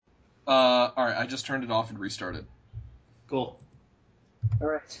All right, I just turned it off and restarted. Cool. All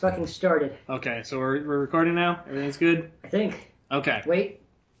right, it's fucking started. Okay, so we're recording now? Everything's good? I think. Okay. Wait.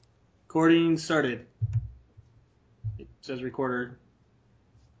 Recording started. It says recorder.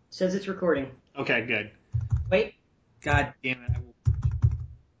 Says it's recording. Okay, good. Wait. God damn it.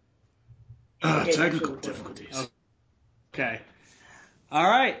 Okay, Technical that's recording. difficulties. Okay. All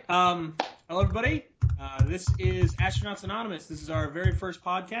right. Hello, everybody. This is Astronauts Anonymous. This is our very first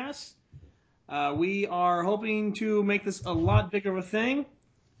podcast. We are hoping to make this a lot bigger of a thing.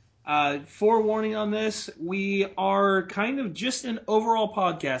 Forewarning on this, we are kind of just an overall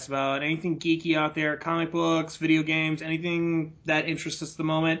podcast about anything geeky out there, comic books, video games, anything that interests us at the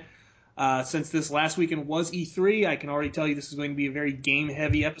moment. Since this last weekend was E3, I can already tell you this is going to be a very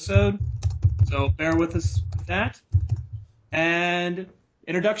game-heavy episode. So bear with us with that. And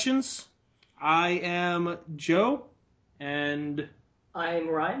introductions. I am Joe, and I'm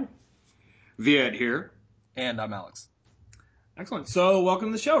Ryan. Viet here. And I'm Alex. excellent. So welcome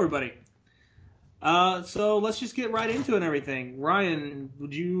to the show, everybody. So let's just get right into it and everything. Ryan,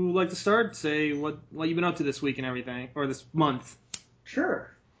 would you like to start? Say what you've been up to this week and everything, or this month.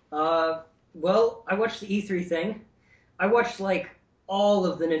 Sure. Well, I watched the E3 thing. I watched, all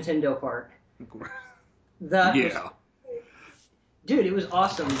of the Nintendo part. That was... Dude, it was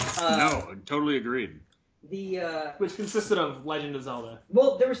awesome. No, I totally agreed. Which consisted of Legend of Zelda.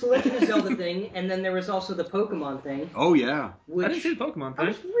 Well, there was the Legend of Zelda thing, and then there was also the Pokemon thing. Oh, yeah. Which I didn't see the Pokemon I thing.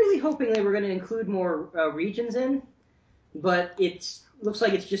 was really hoping they were going to include more regions in, but it looks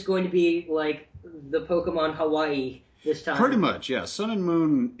like it's just going to be like the Pokemon Hawaii this time. Pretty much, yeah. Sun and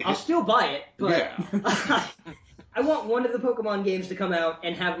Moon... I'll still buy it, but Yeah. I want one of the Pokemon games to come out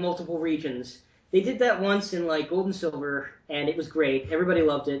and have multiple regions. They did that once in Gold and Silver, and it was great. Everybody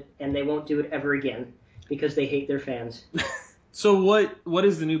loved it, and they won't do it ever again because they hate their fans. So what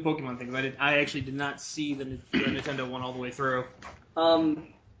is the new Pokemon thing? I actually did not see the Nintendo one all the way through.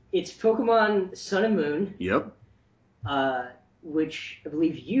 It's Pokemon Sun and Moon. Yep. Which I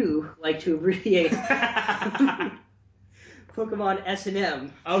believe you like to abbreviate Pokemon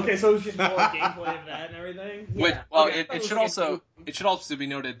S&M. Okay, so it's just more gameplay of that and everything? Yeah. Well, Okay. it should also be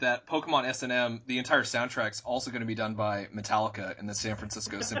noted that Pokemon S&M, the entire soundtrack's also going to be done by Metallica and the San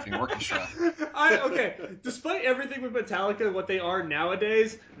Francisco Symphony Orchestra. Okay, despite everything with Metallica, what they are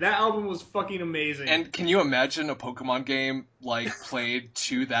nowadays, that album was fucking amazing. And can you imagine a Pokemon game played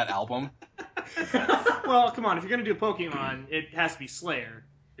to that album? Well, come on, if you're gonna do Pokemon, it has to be Slayer.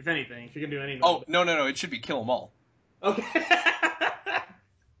 If anything, if you're gonna do anything. Oh, no, it should be Kill 'Em All. Okay.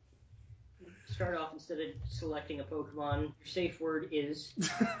 Start off, instead of selecting a Pokemon, your safe word is...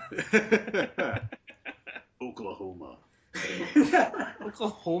 Oklahoma.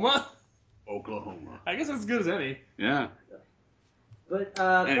 Oklahoma? Oklahoma. I guess that's as good as any. Yeah. But,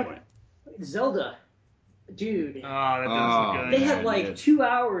 Anyway. Zelda. Dude. Oh, that does look good. They had man, 2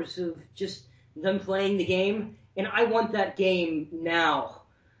 hours of just them playing the game, and I want that game now.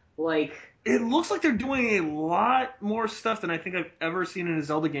 It looks like they're doing a lot more stuff than I think I've ever seen in a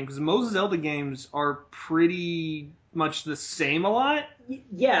Zelda game, because most Zelda games are pretty much the same a lot.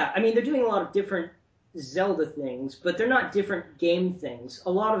 Yeah, I mean, they're doing a lot of different Zelda things, but they're not different game things.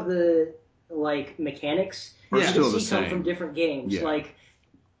 A lot of the, mechanics Are you still can the see come same. from different games. Yeah.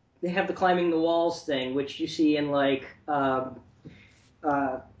 They have the climbing the walls thing, which you see in,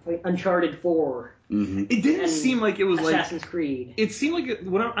 Uncharted 4. Mm-hmm. It didn't And seem like it was Assassin's Creed. It seemed like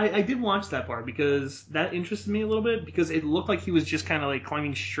I did watch that part because that interested me a little bit, because it looked like he was just kind of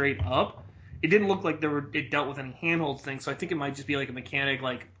climbing straight up. It didn't look like it dealt with any handhold things, so I think it might just be a mechanic,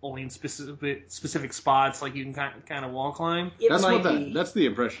 only in specific spots, you can kind of wall climb. That's the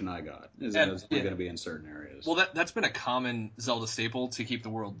impression I got, is that it's only going to be in certain areas. Well, that's been a common Zelda staple to keep the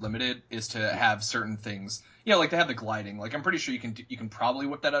world limited, is to have certain things. They have the gliding. I'm pretty sure you can probably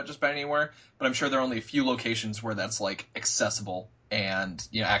whip that out just about anywhere, but I'm sure there are only a few locations where that's accessible and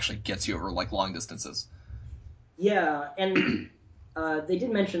actually gets you over long distances. Yeah, and they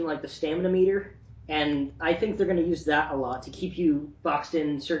did mention the stamina meter, and I think they're going to use that a lot to keep you boxed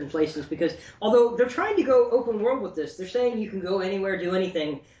in certain places, because although they're trying to go open world with this, they're saying you can go anywhere, do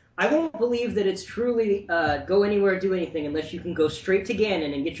anything. I won't believe that it's truly go anywhere, do anything, unless you can go straight to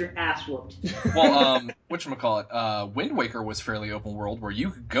Ganon and get your ass whooped. Well, whatchamacallit, Wind Waker was fairly open world, where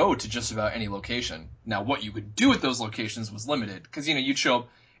you could go to just about any location. Now, what you could do at those locations was limited, because, you'd show up,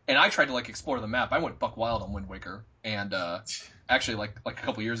 and I tried to, explore the map. I went buck wild on Wind Waker, and, actually, a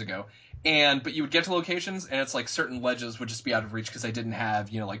couple years ago. But you would get to locations, and it's certain ledges would just be out of reach because I didn't have,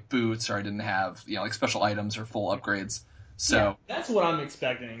 boots, or I didn't have, special items or full upgrades. So yeah, that's what I'm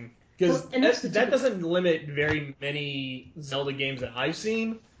expecting, because that doesn't limit very many Zelda games that I've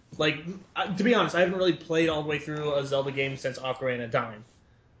seen. Like, to be honest, I haven't really played all the way through a Zelda game since Ocarina of Time.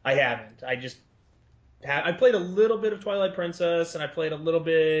 I haven't. I played a little bit of Twilight Princess, and I played a little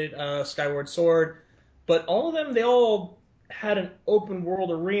bit Skyward Sword, but all of them, they all had an open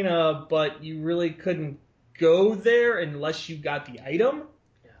world arena, but you really couldn't go there unless you got the item.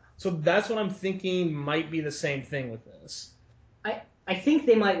 Yeah. So that's what I'm thinking might be the same thing with this. I think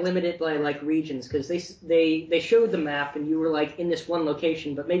they might limit it by like regions because they showed the map and you were like in this one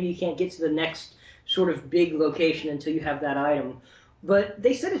location, but maybe you can't get to the next sort of big location until you have that item. But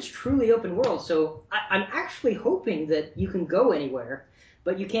they said it's truly open world, so I'm actually hoping that you can go anywhere,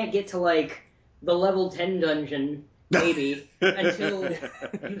 but you can't get to like the level 10 dungeon maybe until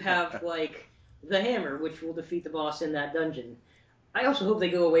you have like the hammer, which will defeat the boss in that dungeon. I also hope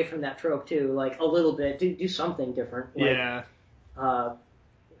they go away from that trope too, like a little bit, do something different. Like, Yeah.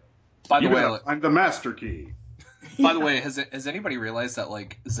 By the way, I'm the master key. by the way, has anybody realized that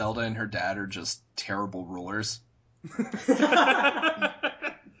like Zelda and her dad are just terrible rulers?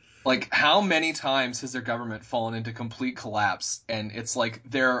 Like, how many times has their government fallen into complete collapse, and it's like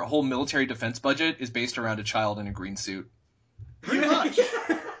their whole military defense budget is based around a child in a green suit? Pretty much.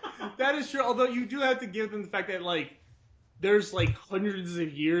 That is true, although you do have to give them the fact that, like, there's, like, hundreds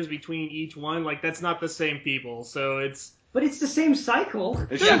of years between each one. Like, that's not the same people, so it's... But it's the same cycle.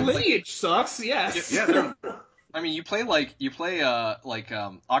 Their lineage sucks, yes. Yeah, I mean, you play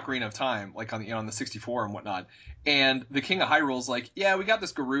Ocarina of Time, like on the 64 and whatnot, and the King of Hyrule's like, yeah, we got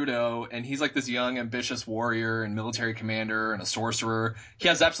this Gerudo, and he's like this young, ambitious warrior and military commander and a sorcerer. He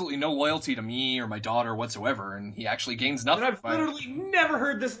has absolutely no loyalty to me or my daughter whatsoever, and he actually gains nothing. And I've literally never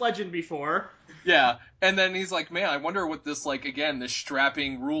heard this legend before. Yeah, and then he's like, man, I wonder what this, like, again, this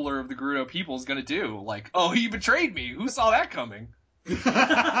strapping ruler of the Gerudo people is gonna do. Like, oh, he betrayed me. Who saw that coming?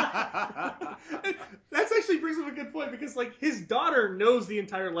 That actually brings up a good point because, like, his daughter knows the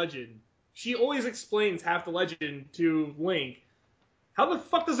entire legend. She always explains half the legend to Link. How the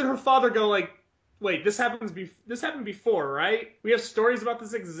fuck doesn't her father go like, wait, this happened before, right? We have stories about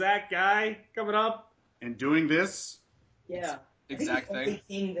this exact guy coming up and doing this. Yeah. Exact I think thing. the only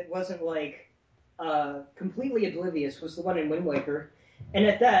thing that wasn't like completely oblivious was the one in Wind Waker, and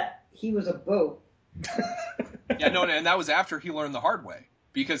at that he was a boat. Yeah, no, and that was after he learned the hard way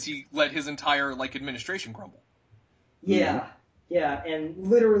because he let his entire like administration crumble. Yeah, yeah, and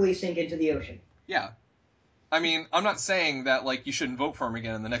literally sink into the ocean. Yeah. I mean, I'm not saying that like you shouldn't vote for him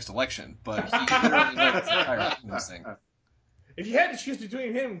again in the next election, but he literally let his entire kingdom sink. If you had to choose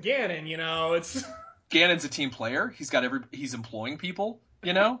between him and Ganon, you know, it's Ganon's a team player. He's employing people,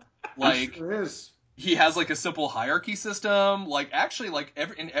 you know? Like, Sure is. he has like a simple hierarchy system. Like, actually, like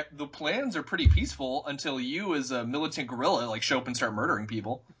the plans are pretty peaceful until you, as a militant guerrilla, like show up and start murdering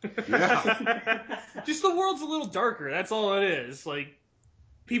people. Yeah. just the world's a little darker. That's all it is. Like,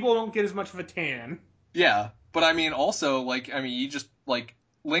 people don't get as much of a tan. Yeah, but I mean, also, like, I mean, you just like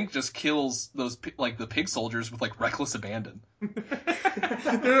Link just kills those like the pig soldiers with like reckless abandon.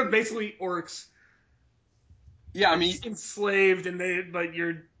 They're basically orcs. Yeah, I mean, enslaved, but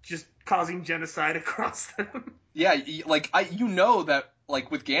you're just causing genocide across them. yeah, like you know that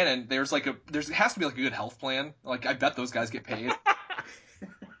like with Ganon, there has to be like a good health plan. Like, I bet those guys get paid.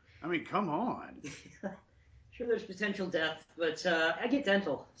 I mean, come on. Sure, there's potential death, but I get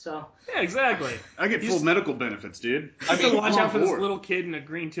dental, so. Yeah, exactly. I get full medical benefits, dude. I mean, watch I'm out on for this board. little kid in a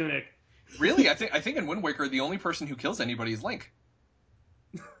green tunic. Really, I think in Wind Waker, the only person who kills anybody is Link.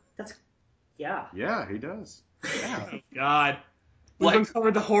 Yeah. Yeah, he does. Yeah. Oh, God. We've Like-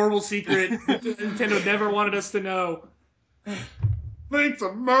 uncovered the horrible secret that Nintendo never wanted us to know. Link's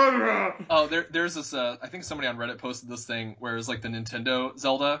a murderer. Oh, there's this. I think somebody on Reddit posted this thing where it's like the Nintendo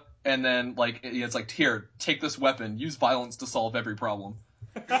Zelda, and then like it's like, here, take this weapon, use violence to solve every problem.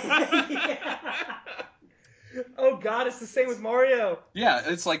 Oh, God, it's the same with Mario. Yeah,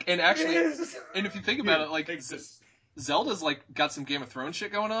 it's like, and actually, Yes. and if you think about it, like Zelda's like got some Game of Thrones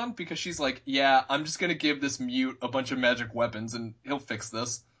shit going on because she's like, yeah, I'm just gonna give this mute a bunch of magic weapons and he'll fix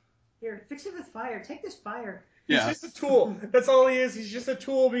this. Here, fix it with fire. Take this fire. Yeah, He's just a tool. That's all he is. He's just a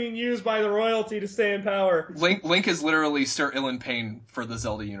tool being used by the royalty to stay in power. Link is literally Sir Ilan Payne for the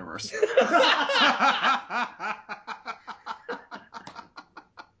Zelda universe.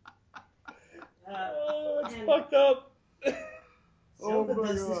 Oh, it's And- fucked up. Zelda Oh my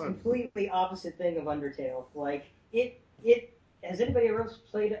does this God. completely opposite thing of Undertale. Like, it has anybody else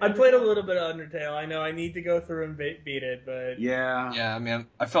played I played a Undertale? little bit of Undertale. I know I need to go through and beat it, but Yeah. Yeah, man,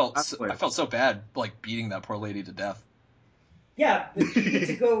 I felt played it. so bad like beating that poor lady to death. Yeah, but you get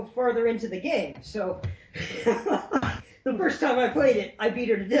to go farther into the game, so... the first time I played it, I beat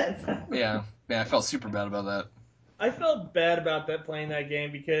her to death. Yeah, I felt super bad about that. I felt bad about that playing that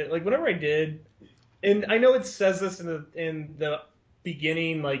game because like whenever I did, and I know it says this in the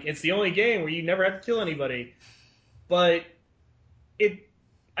beginning, like it's the only game where you never have to kill anybody, but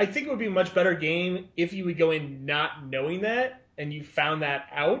I think it would be a much better game if you would go in not knowing that and you found that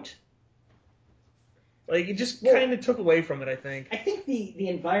out. Like it just kind of took away from it, I think. I think the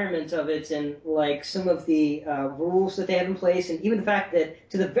environment of it and like some of the rules that they have in place, and even the fact that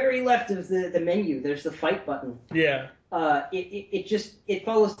to the very left of the menu there's the fight button. Yeah. It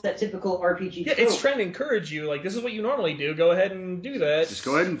follows that typical RPG trope. Yeah, it's trying to encourage you. Like this is what you normally do. Go ahead and do that. Just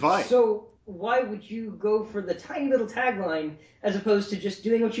go ahead and fight. So why would you go for the tiny little tagline as opposed to just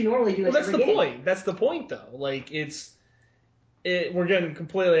doing what you normally do? Well, that's the point. That's the point, though. Like we're getting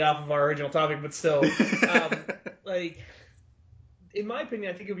completely off of our original topic, but still, like, in my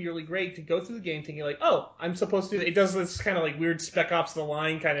opinion, I think it would be really great to go through the game thinking like, oh, I'm supposed to. It does this kind of like weird Spec Ops: The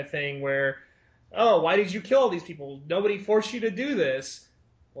Line kind of thing where, oh, why did you kill all these people? Nobody forced you to do this.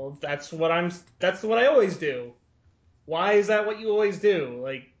 Well, that's what I always do. Why is that what you always do?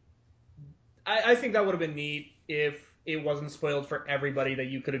 Like, I think that would have been neat if it wasn't spoiled for everybody that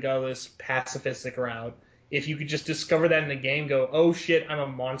you could have gone this pacifistic route. If you could just discover that in the game, go, oh shit, I'm a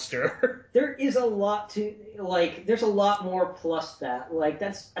monster. There is a lot to, like, there's a lot more plus that. Like,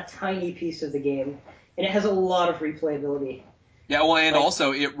 that's a tiny piece of the game, and it has a lot of replayability. Yeah, well, and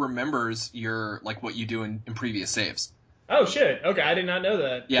also it remembers like, what you do in previous saves. Oh shit, okay, I did not know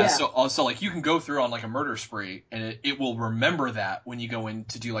that. Yeah. So like, you can go through on, like, a murder spree, and it will remember that when you go in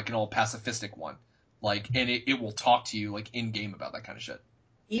to do, like, an old pacifistic one. Like, and it will talk to you, like, in-game about that kind of shit.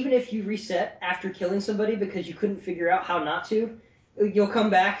 Even if you reset after killing somebody because you couldn't figure out how not to, you'll come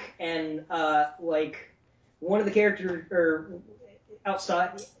back and like one of the characters or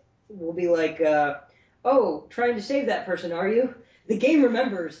outside will be like, "Oh, trying to save that person, are you?" The game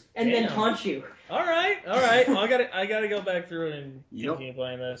remembers and then taunts you. All right. Well, I gotta go back through and continue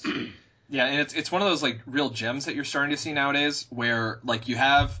playing this. Yeah, and it's one of those like real gems that you're starting to see nowadays, where like you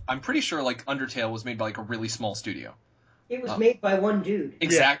have, I'm pretty sure like Undertale was made by like a really small studio. It was made by one dude.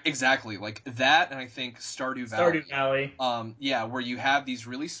 Exactly. Like that, and I think Stardew Valley. Stardew Valley. Yeah, where you have these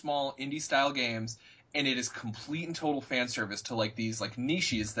really small indie-style games, and it is complete and total fan service to like these like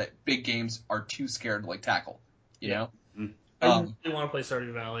niches that big games are too scared to like tackle. You know? I really want to play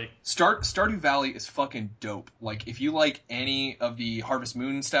Stardew Valley. Stardew Valley is fucking dope. Like, if you like any of the Harvest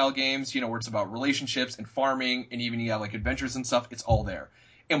Moon style games, you know, where it's about relationships and farming, and even you have like adventures and stuff, it's all there.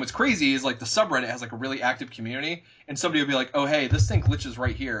 And what's crazy is like the subreddit has like a really active community, and somebody will be like, oh hey, this thing glitches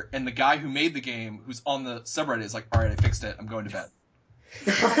right here, and the guy who made the game who's on the subreddit is like, all right, I fixed it, I'm going to bed.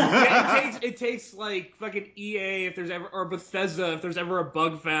 It takes like fucking EA if there's ever, or Bethesda if there's ever a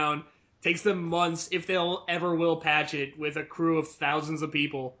bug found, takes them months if they'll ever will patch it with a crew of thousands of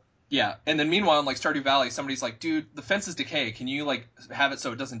people. Yeah, and then meanwhile in like Stardew Valley, somebody's like, dude, the fences decay. Can you like have it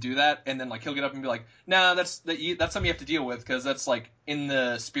so it doesn't do that? And then like he'll get up and be like, nah, that's something you have to deal with because that's like in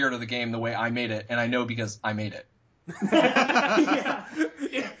the spirit of the game the way I made it, and I know because I made it. Yeah.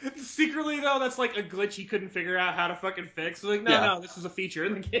 Secretly though, that's like a glitch he couldn't figure out how to fucking fix. Like, no, this was a feature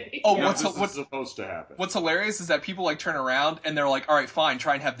in the game. Oh, what's supposed to happen? What's hilarious is that people like turn around and they're like, all right, fine,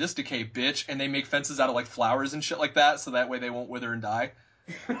 try and have this decay, bitch, and they make fences out of like flowers and shit like that, so that way they won't wither and die.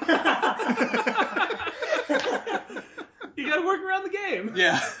 You gotta work around the game.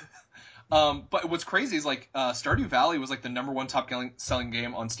 Yeah. But what's crazy is like Stardew Valley was like the #1 top selling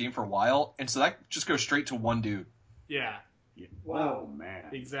game on Steam for a while, and so that just goes straight to one dude. Yeah. Wow, man.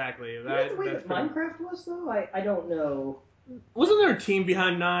 Exactly. You know the way that Minecraft was though? I don't know. Wasn't there a team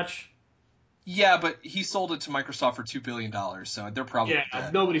behind Notch? Yeah, but he sold it to Microsoft for $2 billion, so they're probably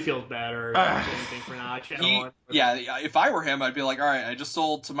dead. Nobody feels bad or anything for Notch at all. Yeah, if I were him, I'd be like, all right, I just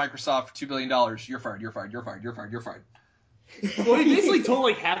sold to Microsoft for $2 billion. You're fired. You're fired. You're fired. You're fired. You're fired. Well, he basically told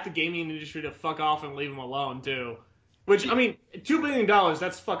like half the gaming industry to fuck off and leave him alone too. Which I mean, $2 billion,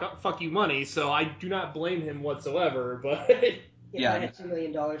 that's fuck you money. So I do not blame him whatsoever. But if I had $2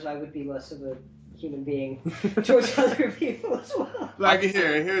 million, I would be less of a human being towards other people as well. Like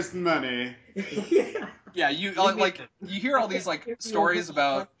here's the money. Yeah, you hear all these like stories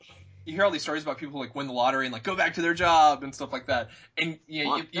about. You hear all these stories about people who like win the lottery and like go back to their job and stuff like that. And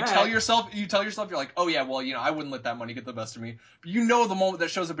you tell yourself you're like, oh yeah, well, you know, I wouldn't let that money get the best of me. But you know the moment that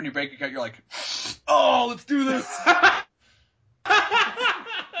shows up in your bank account, you're like, oh, let's do this.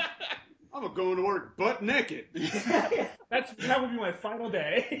 I'm going to work butt naked. That would be my final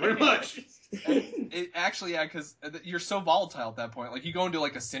day. Pretty much. Actually, yeah, because you're so volatile at that point. Like, you go into,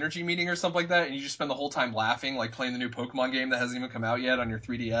 like, a Synergy meeting or something like that, and you just spend the whole time laughing, like, playing the new Pokemon game that hasn't even come out yet on your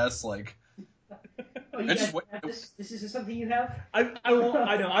 3DS, like... This is something you have? I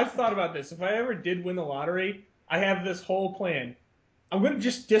know. I've thought about this. If I ever did win the lottery, I have this whole plan. I'm going to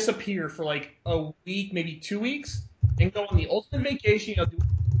just disappear for like a week, maybe 2 weeks, and go on the ultimate vacation. Do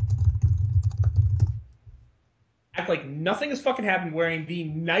act like nothing has fucking happened, wearing the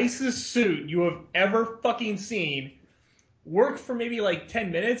nicest suit you have ever fucking seen. Work for maybe like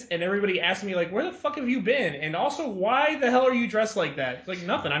 10 minutes, and everybody asks me like, where the fuck have you been? And also, why the hell are you dressed like that? It's like,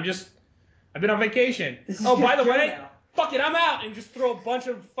 nothing. I've been on vacation. Oh, by the way, fuck it, I'm out, and just throw a bunch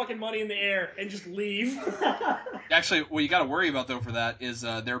of fucking money in the air and just leave. Actually, what you got to worry about though for that is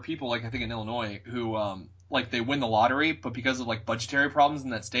there are people like I think in Illinois who like they win the lottery, but because of like budgetary problems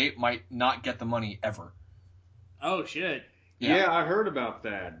in that state, might not get the money ever. Oh shit. Yeah, I heard about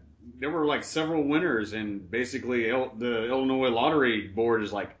that. There were like several winners, and basically the Illinois Lottery Board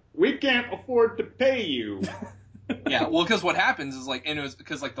is like, we can't afford to pay you. Yeah, well, because what happens is like, and it was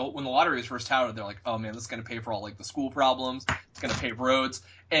because like when the lottery was first touted, they're like, oh man, this is gonna pay for all like the school problems, it's gonna pay roads,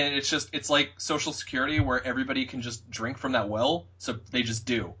 and it's like Social Security where everybody can just drink from that well, so they just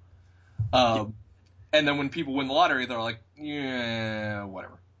do. And then when people win the lottery, they're like, yeah,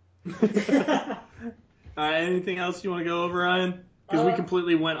 whatever. Anything else you want to go over, Ryan? Because we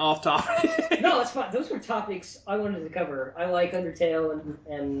completely went off topic. No, it's fine. Those were topics I wanted to cover. I like Undertale,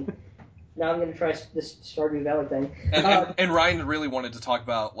 and now I'm going to try this Stardew Valley thing. And Ryan really wanted to talk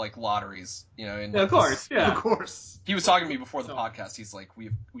about like lotteries, you know. And, yeah, of course, yeah, of course. He was talking to me before the podcast. He's like, we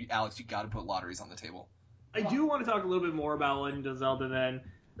Alex, you got to put lotteries on the table. I do want to talk a little bit more about Legend of Zelda then,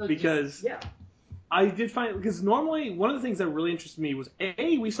 because yeah. I did find, because normally one of the things that really interested me was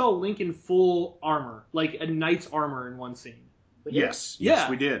we saw Link in full armor, like a knight's armor in one scene. Yes, Yeah.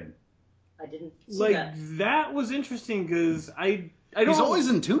 we did. I didn't see like that. That was interesting because I don't. He's always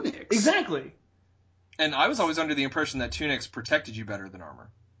in tunics. Exactly. And I was always under the impression that tunics protected you better than armor.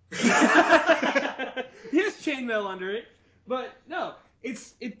 He has chainmail under it, but no,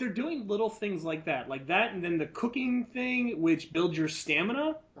 they're doing little things like that, and then the cooking thing, which builds your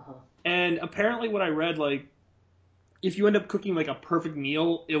stamina. Uh-huh. And apparently, what I read, like, if you end up cooking like a perfect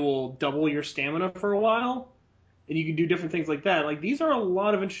meal, it will double your stamina for a while, and you can do different things like that. Like, these are a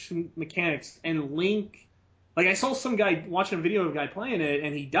lot of interesting mechanics. And Link, like, I saw some guy watching a video of a guy playing it,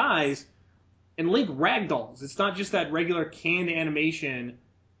 and he dies, and Link ragdolls. It's not just that regular canned animation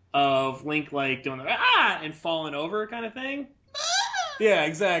of Link like doing the and falling over kind of thing. Yeah,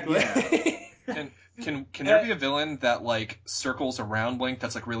 exactly. Yeah. Can there be a villain that like circles around Link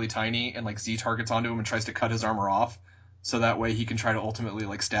that's like really tiny and like Z targets onto him and tries to cut his armor off, so that way he can try to ultimately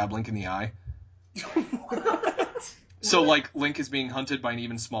like stab Link in the eye? So like Link is being hunted by an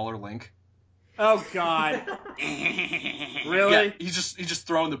even smaller Link. Oh God. Really? Yeah, he's just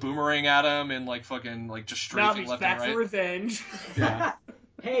throwing the boomerang at him and like fucking like just strafing left and right. Back for revenge. Yeah.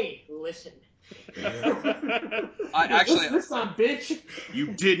 Hey, listen. Listen, bitch. You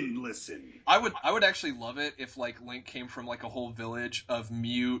didn't listen. I would actually love it if like Link came from like a whole village of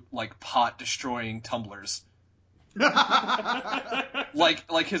mute like pot destroying tumblers.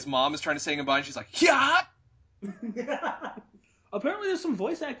 like his mom is trying to say goodbye and she's like, yeah. Apparently there's some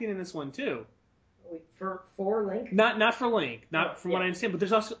voice acting in this one too. Wait, for Link? Not for Link, from what I understand,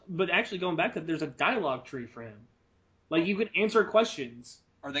 but actually going back to that, there's a dialogue tree for him. Like you can answer questions.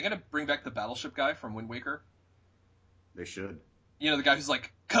 Are they gonna bring back the battleship guy from Wind Waker? They should. You know, the guy who's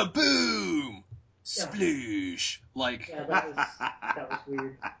like, kaboom! Sploosh! Like... Yeah, that was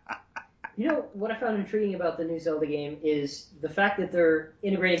weird. You know, what I found intriguing about the new Zelda game is the fact that they're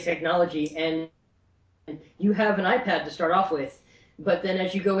integrating technology, and you have an iPad to start off with, but then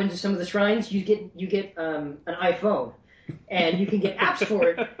as you go into some of the shrines, you get an iPhone, and you can get apps for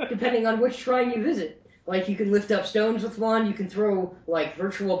it, depending on which shrine you visit. Like, you can lift up stones with one, you can throw, like,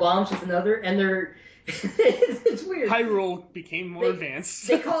 virtual bombs with another, and they're... it's weird. Hyrule became more advanced.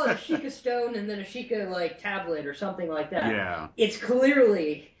 They call it a Sheikah stone and then a Sheikah, like, tablet or something like that. Yeah. It's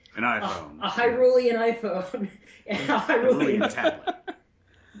clearly... An iPhone. A Hyrulean iPhone. And a Hyrulean tablet.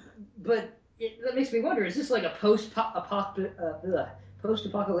 But that makes me wonder, is this like a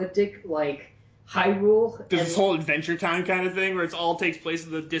post-apocalyptic, like, Hyrule? This whole Adventure Time kind of thing where it all takes place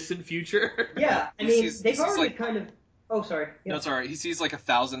in the distant future? Yeah, I mean, they've already like, kind of... Oh, sorry. Yeah. No, it's alright. He sees like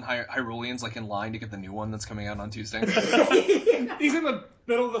 1,000 Hyruleans like in line to get the new one that's coming out on Tuesday. He's in the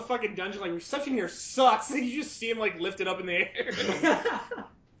middle of the fucking dungeon, like, reception here sucks. And you just see him like lifted up in the air.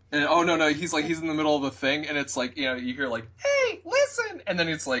 And oh no, he's in the middle of the thing, and it's like, you know, you hear like, hey, listen, and then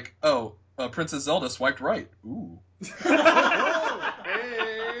it's like, oh, Princess Zelda swiped right. Ooh. Oh,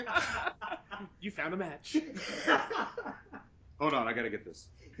 hey. You found a match. Hold on, I gotta get this.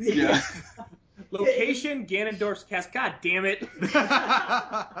 Yeah. Location, Ganondorf's cast. God damn it.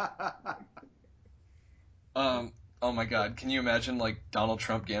 Oh my God, can you imagine like Donald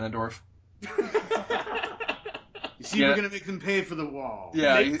Trump Ganondorf? You see, Yeah. we're gonna make them pay for the wall.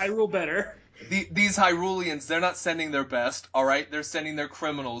 Yeah, Make Hyrule better. these Hyruleans, they're not sending their best, all right? They're sending their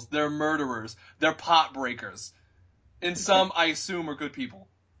criminals, their murderers, their pot breakers. And some, I assume, are good people.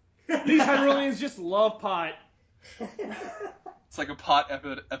 These Hyruleans just love pot. It's like a pot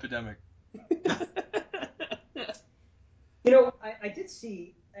epidemic. You know, I did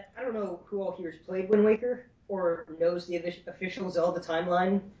see. I don't know who all here has played Wind Waker or knows the official Zelda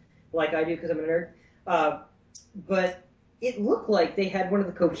timeline, like I do because I'm a nerd. But it looked like they had one of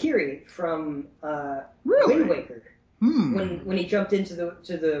the Kokiri from Really? Wind Waker Hmm. when he jumped into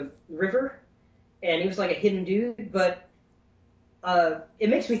the river, and he was like a hidden dude. But it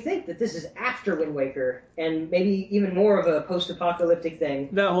makes me think that this is after Wind Waker, and maybe even more of a post-apocalyptic thing.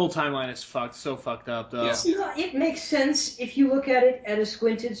 That whole timeline is so fucked up, though. Yeah. You know, it makes sense if you look at it at a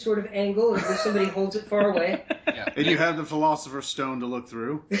squinted sort of angle, as if somebody holds it far away. Yeah. And you have the Philosopher's Stone to look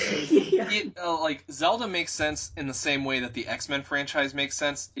through. Yeah. Like, Zelda makes sense in the same way that the X-Men franchise makes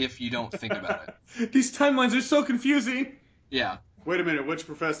sense if you don't think about it. These timelines are so confusing. Yeah. Wait a minute, which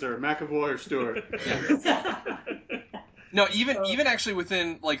professor, McAvoy or Stewart? No, even actually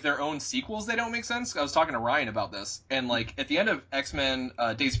within, like, their own sequels, they don't make sense. I was talking to Ryan about this, and, like, at the end of X-Men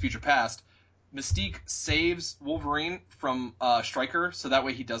Days of Future Past, Mystique saves Wolverine from Stryker, so that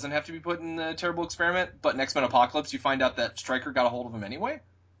way he doesn't have to be put in the terrible experiment, but in X-Men Apocalypse, you find out that Stryker got a hold of him anyway.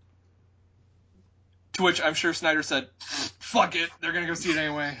 To which I'm sure Snyder said, fuck it, they're gonna go see it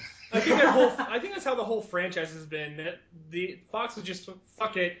anyway. I think that's how the whole franchise has been. The Fox was just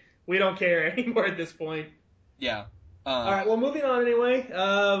fuck it, we don't care anymore at this point. Yeah. All right, well, moving on anyway.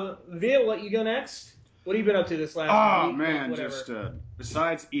 Via, we'll let you go next. What have you been up to this last Oh week? man, Whatever. just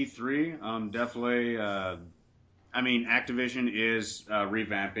besides E3, definitely. I mean, Activision is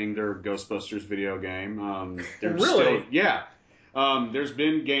revamping their Ghostbusters video game. They're Really? Still, yeah. There's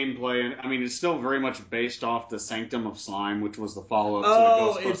been gameplay, and I mean, it's still very much based off the Sanctum of Slime, which was the follow-up to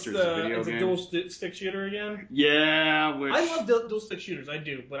the it's Ghostbusters video it's game. a dual stick shooter again. Yeah, which I love dual stick shooters, I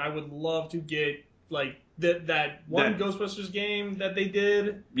do, but I would love to get like that one Ghostbusters game that they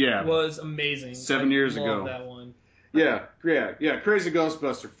did yeah. was amazing. 7 years ago. That one. Yeah. Crazy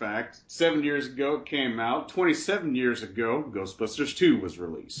Ghostbuster fact. 7 years ago it came out. 27 years ago, Ghostbusters 2 was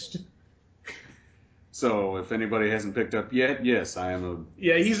released. So if anybody hasn't picked up yet, yes, I am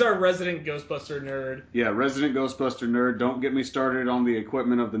Yeah, he's our resident Ghostbuster nerd. resident Ghostbuster nerd. Don't get me started on the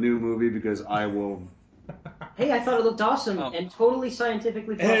equipment of the new movie because I will. Hey, I thought it looked awesome Oh. and totally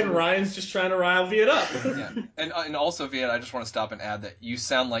scientifically possible. And Ryan's just trying to rile Viet up. Yeah. And also, Viet, I just want to stop and add that you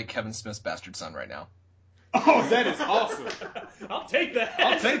sound like Kevin Smith's bastard son right now. Oh, that is awesome. I'll take that.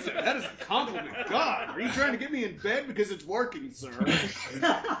 I'll take that. That is a compliment. God, are you trying to get me in bed because it's working, sir?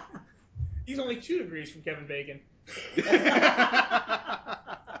 He's only 2 degrees from Kevin Bacon.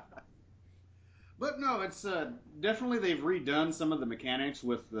 But no, it's definitely they've redone some of the mechanics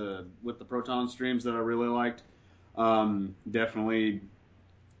with the proton streams that I really liked. Definitely,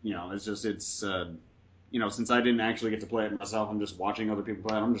 it's since I didn't actually get to play it myself, I'm just watching other people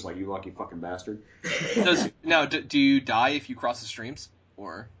play it. I'm just like, you lucky fucking bastard. Do you die if you cross the streams,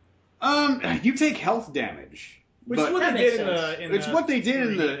 or? You take health damage. Which but is what That they makes did it's what they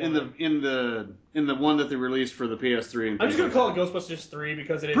did in 3D the one that they released for the PS3 and I'm just things gonna like call that. it Ghostbusters 3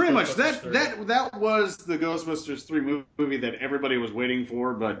 because it is Pretty much Ghostbusters 3. that was the Ghostbusters 3 movie that everybody was waiting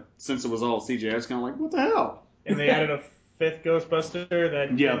for, but since it was all CGI, it's kind of like, what the hell? And they added a 5th Ghostbuster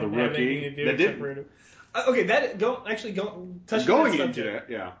that Yeah, didn't the have rookie. anything to do That except didn't. for okay, touching Going that into subject,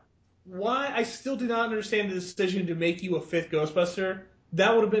 that, yeah. why I still do not understand the decision to make you a 5th Ghostbuster.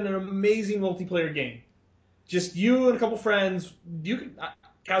 That would have been an amazing multiplayer game. Just you and a couple friends. You could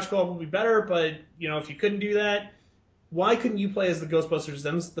couch co-op would be better, but if you couldn't do that, why couldn't you play as the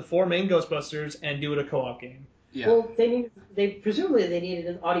Ghostbusters, the 4 main Ghostbusters, and do it a co-op game? Yeah. Well, presumably they needed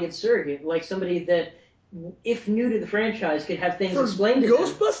an audience surrogate, like somebody that, if new to the franchise, could have things For explained to them.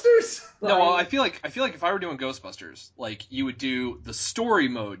 Ghostbusters? No, well, I feel like if I were doing Ghostbusters, like, you would do the story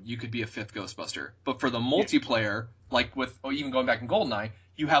mode, you could be a 5th Ghostbuster. But for the multiplayer, like even going back in GoldenEye,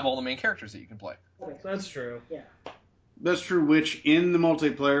 you have all the main characters that you can play. That's true. Yeah. That's true. Which in the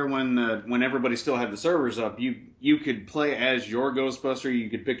multiplayer, when everybody still had the servers up, you could play as your Ghostbuster.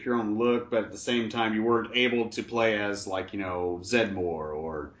 You could pick your own look, but at the same time, you weren't able to play as Zedmore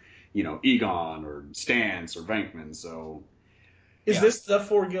or Egon or Stance or Venkman. So Is Yeah. this the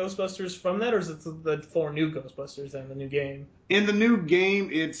 4 Ghostbusters from that, or is it the 4 new Ghostbusters in the new game? in the new game,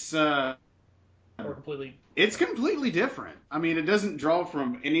 it's Or completely... It's completely different. I mean, it doesn't draw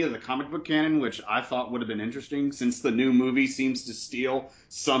from any of the comic book canon, which I thought would have been interesting, since the new movie seems to steal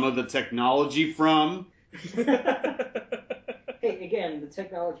some of the technology from. Hey, again, the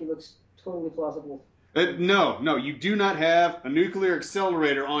technology looks totally plausible. No, you do not have a nuclear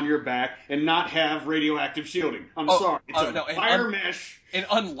accelerator on your back and not have radioactive shielding. I'm sorry. It's a wire mesh. An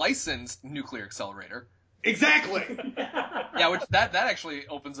unlicensed nuclear accelerator. Exactly. Yeah, which that actually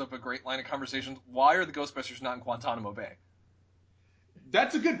opens up a great line of conversation. Why are the Ghostbusters not in Guantanamo Bay?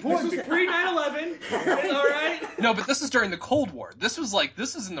 That's a good point. This was pre 9/11. All right. No, but this is during the Cold War. This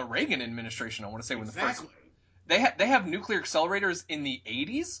is in the Reagan administration. I want to say when the first they have nuclear accelerators in the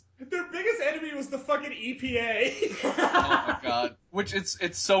 80s. Their biggest enemy was the fucking EPA. Oh my god! Which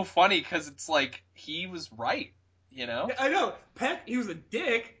it's so funny because it's like he was right, you know. I know Peck. He was a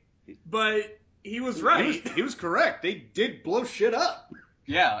dick, but he was right. He was correct. They did blow shit up.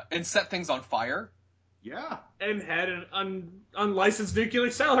 Yeah, and set things on fire. Yeah. And had an unlicensed nuclear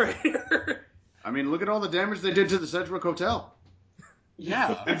accelerator. I mean, look at all the damage they did to the Sedgwick Hotel.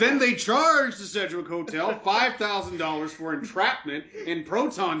 Yeah. And then they charged the Sedgwick Hotel $5,000 for entrapment and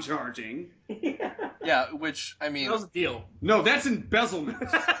proton charging. Yeah, which, I mean... That was a deal. No, that's embezzlement.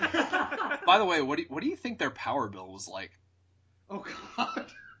 By the way, what do you think their power bill was like? Oh, God.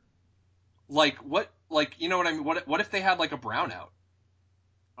 You know what I mean? What if they had, like, a brownout?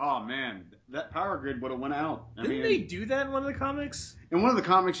 Oh, man. That power grid would have went out. Didn't they do that in one of the comics? In one of the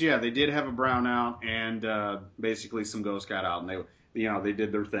comics, yeah, they did have a brownout, and basically some ghosts got out, and they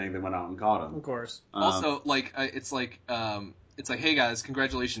did their thing. They went out and caught them. Of course. Also, it's like, hey guys,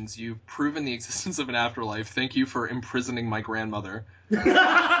 congratulations, you've proven the existence of an afterlife. Thank you for imprisoning my grandmother. She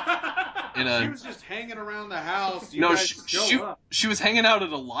was just hanging around the house. She was hanging out at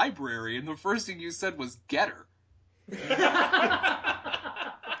a library, and the first thing you said was, get her.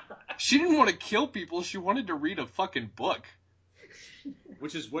 She didn't want to kill people, she wanted to read a fucking book.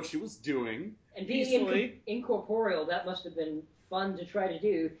 Which is what she was doing. And being incorporeal, that must have been fun to try to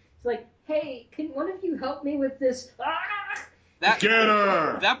do. It's like, hey, can one of you help me with this? Get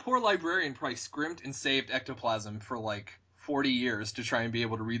her! That poor librarian probably scrimped and saved ectoplasm for like 40 years to try and be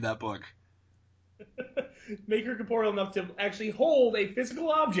able to read that book. Make her corporeal enough to actually hold a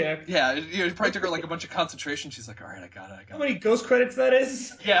physical object. Yeah, it probably took her like a bunch of concentration. She's like, all right, I got it. How many ghost credits that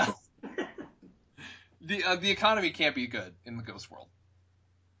is? Yeah. The economy can't be good in the ghost world.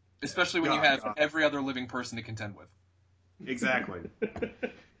 Especially when you have every other living person to contend with. Exactly.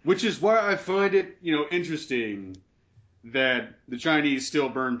 Which is why I find it, interesting that the Chinese still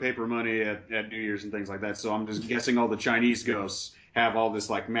burn paper money at New Year's and things like that. So I'm just guessing all the Chinese ghosts have all this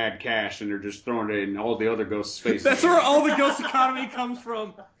like mad cash and they're just throwing it in all the other ghosts' faces. That's where all the ghost economy comes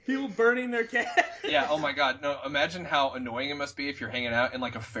from. People burning their cash. Yeah, oh my god. No, imagine how annoying it must be if you're hanging out and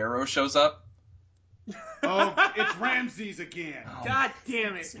like a pharaoh shows up. Oh, it's Ramses again. Oh, God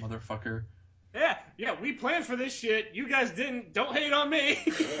damn it. Motherfucker. Yeah, we planned for this shit. You guys didn't. Don't hate on me.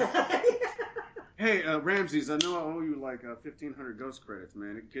 Hey, Ramses, I know I owe you like 1,500 ghost credits,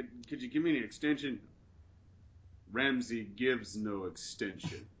 man. Could you give me an extension? Ramsey gives no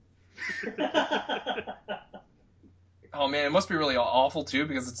extension. Oh man, it must be really awful too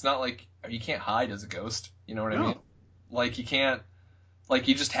because it's not like you can't hide as a ghost. You know what I mean? Like you can't, like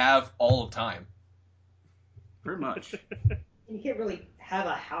you just have all of time. Pretty much. You can't really have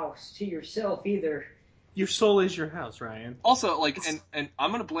a house to yourself either. Your soul is your house, Ryan. Also, like, and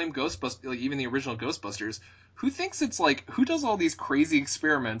I'm gonna blame Ghostbusters, like even the original Ghostbusters. Who thinks it's like who does all these crazy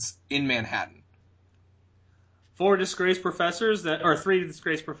experiments in Manhattan? 3 disgraced professors that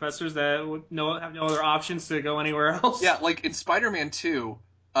have no other options to go anywhere else. Yeah, like in Spider-Man 2,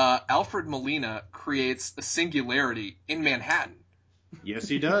 Alfred Molina creates a singularity in Manhattan. Yes,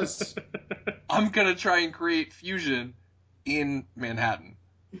 he does. I'm gonna try and create fusion in Manhattan.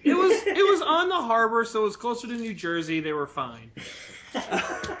 It was on the harbor, so it was closer to New Jersey. They were fine.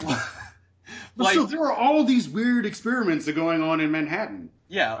 But still, there are all these weird experiments that are going on in Manhattan.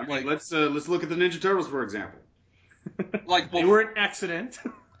 Yeah, I mean, let's look at the Ninja Turtles for example. They were an accident.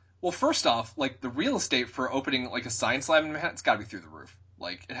 Well, first off, like the real estate for opening like a science lab in Manhattan's got to be through the roof.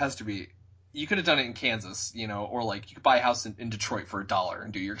 Like it has to be. You could have done it in Kansas, or like you could buy a house in Detroit for $1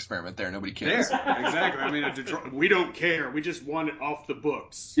 and do your experiment there. Nobody cares. There, exactly. I mean, Detroit, we don't care. We just want it off the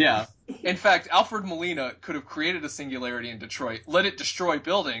books. Yeah. In fact, Alfred Molina could have created a singularity in Detroit, let it destroy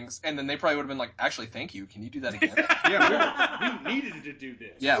buildings, and then they probably would have been like, actually, thank you. Can you do that again? Yeah, we needed to do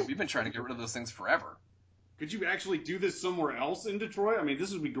this. Yeah, we've been trying to get rid of those things forever. Could you actually do this somewhere else in Detroit? I mean,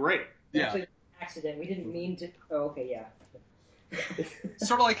 this would be great. Yeah. Actually, accident. We didn't mean to. Oh, okay, yeah.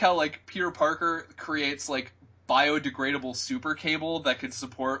 Sort of like how like Peter Parker creates like biodegradable super cable that could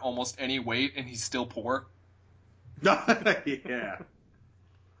support almost any weight, and he's still poor. Yeah.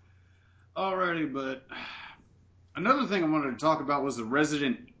 Alrighty, but another thing I wanted to talk about was the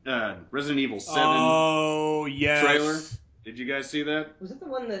Resident Evil 7 Oh, yes. trailer. Did you guys see that? Was it the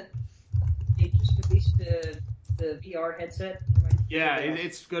one that they just released the VR headset. Yeah,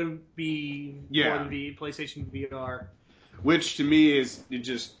 it's going to be more than the PlayStation VR. Which to me is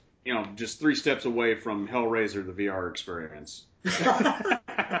just 3 steps away from Hellraiser, the VR experience.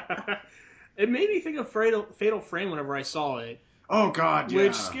 It made me think of Fatal Frame whenever I saw it. Oh God, yeah.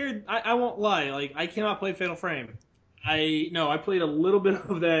 Which scared. I won't lie. Like, I cannot play Fatal Frame. I played a little bit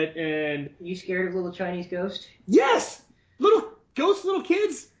of that, and you scared of little Chinese ghost? Yes, little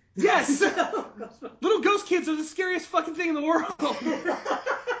kids. Yes, little ghost kids are the scariest fucking thing in the world.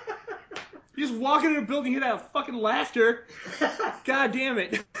 You just walk into a building, hear that fucking laughter. God damn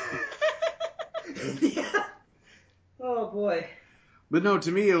it. Yeah. Oh boy. But no,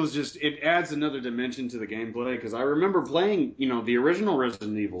 to me it adds another dimension to the gameplay, because I remember playing, the original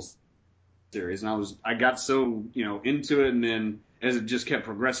Resident Evil series, and I got so, into it, and then as it just kept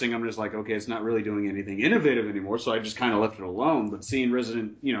progressing, I'm just like, okay, it's not really doing anything innovative anymore, so I just kind of left it alone. But seeing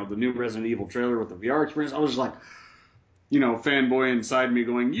the new Resident Evil trailer with the VR experience, I was just like, fanboy inside me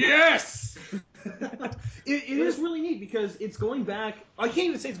going, yes! It is really neat because it's going back. I can't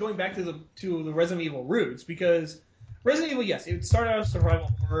even say it's going back to the Resident Evil roots, because Resident Evil, yes, it started out as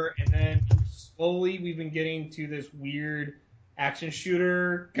survival horror, and then slowly we've been getting to this weird action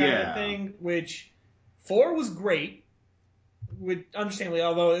shooter kind of thing, which 4 was great, understandably,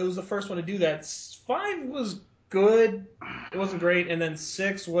 although it was the first one to do that. 5 was good, it wasn't great, and then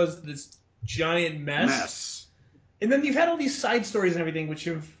 6 was this giant mess. And then you've had all these side stories and everything, which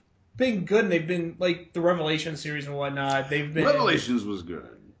have been good, and they've been, like, the Revelation series and whatnot. Revelations was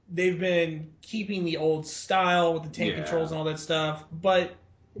good. They've been keeping the old style with the tank controls and all that stuff, but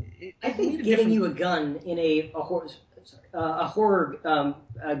I think giving you a gun in a horror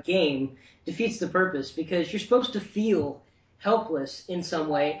game defeats the purpose, because you're supposed to feel helpless in some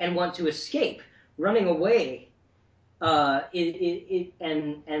way and want to escape. Running away and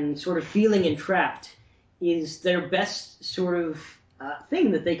sort of feeling entrapped is their best sort of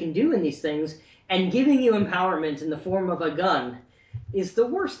thing that they can do in these things, and giving you empowerment in the form of a gun is the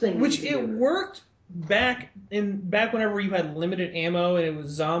worst thing. Which it worked back whenever you had limited ammo and it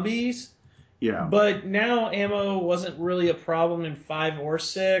was zombies. Yeah. But now ammo wasn't really a problem in 5 or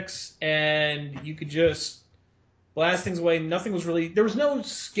 6, and you could just blast things away. Nothing was really... There was no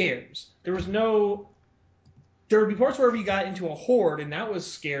scares. There would be parts wherever you got into a horde, and that was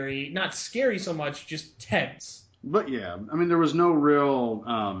scary. Not scary so much, just tense. But yeah, I mean, there was no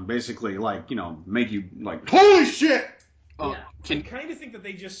real, basically, make you, holy shit! Oh, yeah. I kind of think that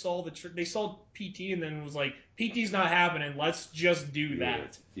they just saw they saw PT and then was like, PT's not happening, let's just do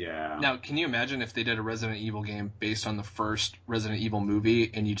that. Yeah. Now, can you imagine if they did a Resident Evil game based on the first Resident Evil movie,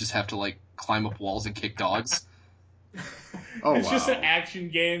 and you just have to, climb up walls and kick dogs? It's just an action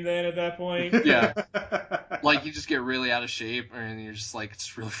game then at that point. Yeah. You just get really out of shape, and you're just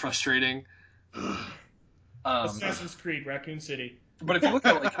it's really frustrating. Assassin's Creed, Raccoon City. But if you look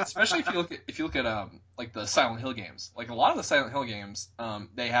at especially if you look at the Silent Hill games, a lot of the Silent Hill games,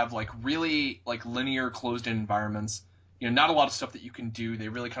 they have really linear closed-in environments. Not a lot of stuff that you can do. They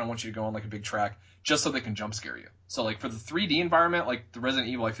really kind of want you to go on a big track just so they can jump scare you. So for the 3D environment, the Resident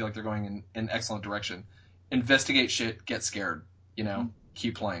Evil, I feel like they're going in an excellent direction. Investigate shit, get scared.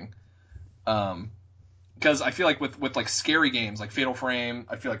 Keep playing. Because I feel like with scary games like Fatal Frame,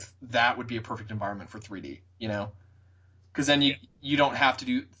 I feel like that would be a perfect environment for 3D. Because then you don't have to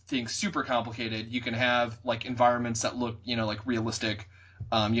do things super complicated. You can have environments that look realistic.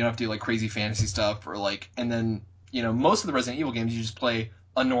 You don't have to do crazy fantasy stuff or and then most of the Resident Evil games you just play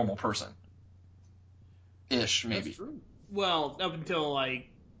a normal person. Ish maybe. That's true. Well, up until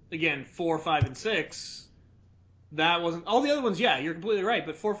again 4, 5, and 6, that wasn't all the other ones. Yeah, you're completely right.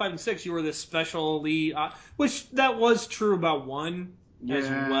 But 4, 5, and 6, you were this special lead, which that was true about 1 as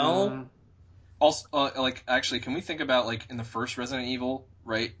well. Also, actually, can we think about in the first Resident Evil,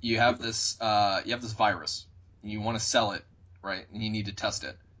 right? You have this virus. And you want to sell it, right? And you need to test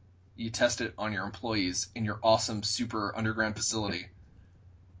it. You test it on your employees in your awesome, super underground facility.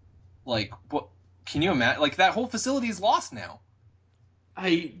 What? Can you imagine? That whole facility is lost now.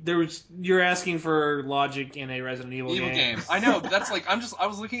 You're asking for logic in a Resident Evil game. I know, but that's I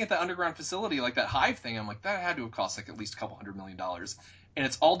was looking at that underground facility, that Hive thing. I'm like, that had to have cost at least $200 million. And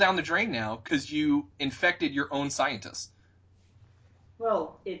it's all down the drain now because you infected your own scientists.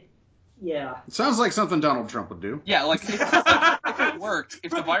 Well, yeah. It sounds like something Donald Trump would do. Yeah, if it worked,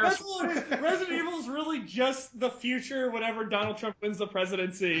 if the virus... Resident Evil is really just the future whenever Donald Trump wins the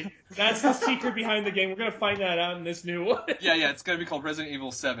presidency. That's the secret behind the game. We're going to find that out in this new one. Yeah, it's going to be called Resident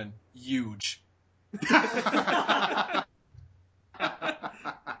Evil 7. Huge. Because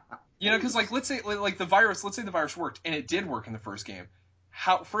let's say the virus worked, and it did work in the first game.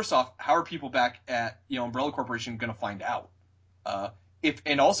 first off, how are people back at Umbrella Corporation going to find out?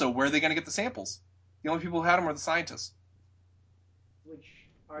 And also, where are they going to get the samples? The only people who had them are the scientists, Which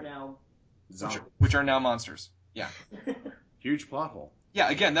are now which are now monsters. Yeah. Huge plot hole. Yeah.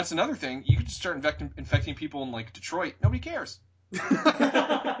 Again, that's another thing. You could just start infecting people in like Detroit. Nobody cares.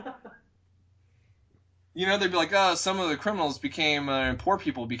 They'd be like, some of the criminals poor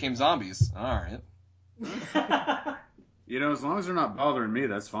people became zombies. All right. As long as they're not bothering me,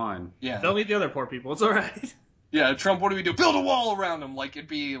 that's fine. Yeah. Don't eat the other poor people. It's all right. Yeah, Trump, what do we do? Build a wall around them. Like, it'd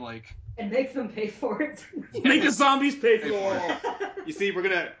be like... And make them pay for it. Make the zombies pay for the wall. You see, we're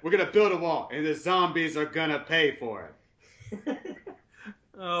gonna build a wall, and the zombies are gonna pay for it.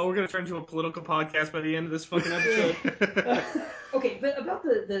 We're gonna turn into a political podcast by the end of this fucking episode. Okay, but about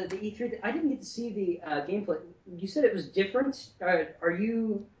the E3, I didn't get to see the gameplay. You said it was different. Are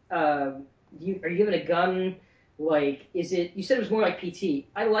you given a gun? Like, is it? You said it was more like PT.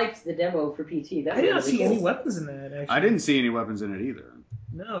 I liked the demo for PT. I did not see any weapons in that. Actually, I didn't see any weapons in it either.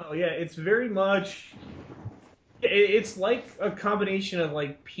 No, yeah, it's very much. It's like a combination of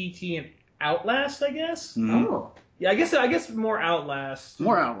like PT and Outlast, I guess. Mm-hmm. Oh. Yeah, I guess more Outlast.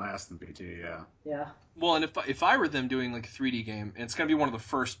 More Outlast than PT, yeah. Yeah. Well, and if I were them doing like a 3D game, and it's going to be one of the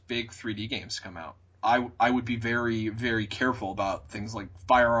first big 3D games to come out, I would be very, very careful about things like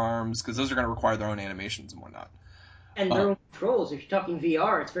firearms, because those are going to require their own animations and whatnot. And their own controls. If you're talking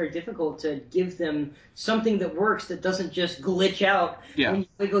VR, it's very difficult to give them something that works that doesn't just glitch out when you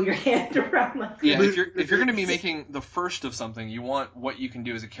wiggle your hand around like that. Yeah, if you're going to be making the first of something, you want what you can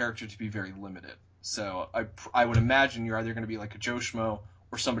do as a character to be very limited. So I would imagine you're either going to be like a Joe Schmo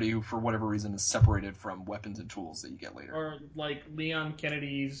or somebody who, for whatever reason, is separated from weapons and tools that you get later. Or like Leon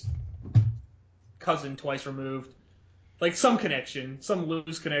Kennedy's cousin twice removed. Like some connection, some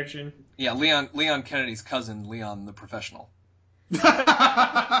loose connection. Yeah, Leon Kennedy's cousin, Leon the Professional. Okay,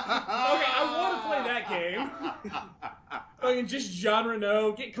 I want to play that game. I mean, just Jean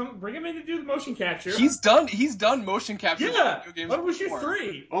Reno, bring him in to do the motion capture. He's done motion capture. Yeah, video games What was before. your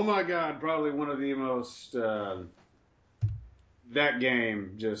 3? Oh my god, probably one of the most. That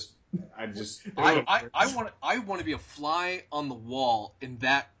game I want to be a fly on the wall in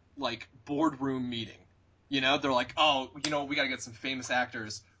that like boardroom meeting. They're like, we got to get some famous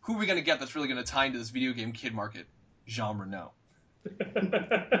actors. Who are we going to get that's really going to tie into this video game kid market? Jean Reno.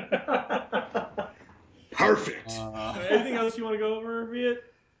 Perfect. Anything else you want to go over, Viet?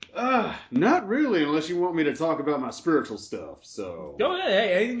 Not really, unless you want me to talk about my spiritual stuff. So. Go ahead.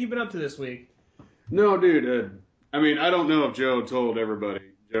 Hey, anything you've been up to this week? No, dude. I don't know if Joe told everybody.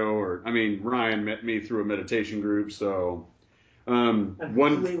 Ryan met me through a meditation group, so. I'm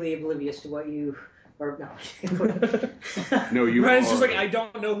completely oblivious to what you. Or no. No, you Ryan's are. just like, I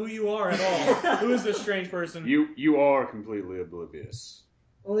don't know who you are at all. Who is this strange person? You are completely oblivious.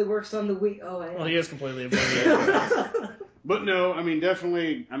 Only works on the Wii. Oh, well, he is completely oblivious. But no,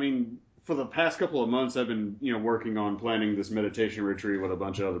 definitely. For the past couple of months, I've been, working on planning this meditation retreat with a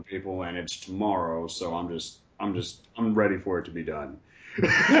bunch of other people, and it's tomorrow, so I'm ready for it to be done.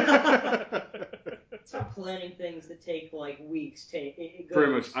 Stop planning things that take like weeks. It goes.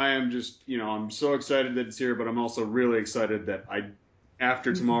 Pretty much. I am just, I'm so excited that it's here, but I'm also really excited that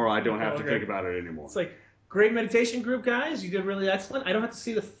after tomorrow, I don't have to think about it anymore. It's like, great meditation group, guys. You did really excellent. I don't have to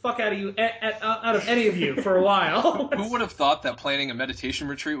see the fuck out of you, out of any of you for a while. Who would have thought that planning a meditation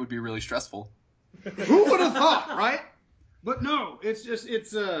retreat would be really stressful? Who would have thought, right? But no, it's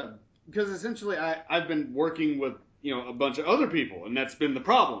because essentially I've been working with, a bunch of other people, and that's been the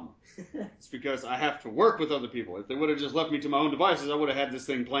problem. It's because I have to work with other people. If they would have just left me to my own devices, I would have had this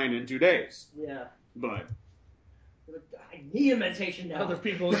thing planned in 2 days. Yeah. But I need a meditation now. Other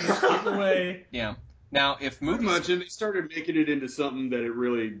people just get in the way. Yeah. Now, if movies... Pretty much, and they started making it into something that it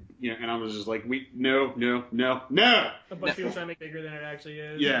really, and I was just like, no. A bunch of people trying to make it bigger than it actually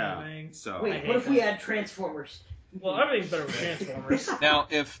is. Yeah. So. Wait, what if we had Transformers? Well, everything's better with Transformers. Now,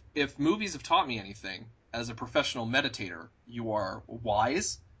 if movies have taught me anything, as a professional meditator, you are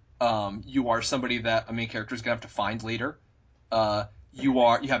wise. You are somebody that a main character is going to have to find later.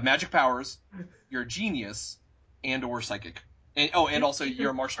 You have magic powers. You're a genius and or psychic. And also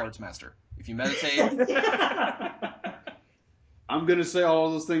you're a martial arts master. If you meditate... I'm going to say all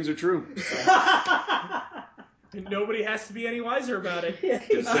of those things are true. Nobody has to be any wiser about it.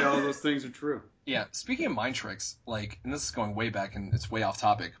 Just say all of those things are true. Yeah, speaking of mind tricks, and this is going way back and it's way off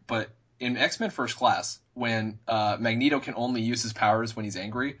topic, but in X-Men First Class, when Magneto can only use his powers when he's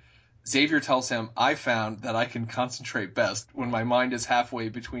angry, Xavier tells him, I found that I can concentrate best when my mind is halfway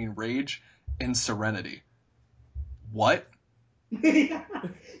between rage and serenity. What?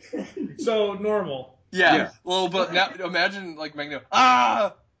 So, normal. Yeah. Well, but now imagine like Magneto.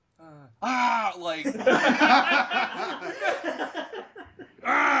 Like.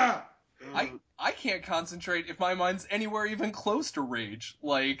 I can't concentrate if my mind's anywhere even close to rage.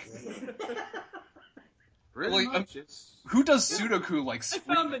 Like. Pretty much. Who does Sudoku like? I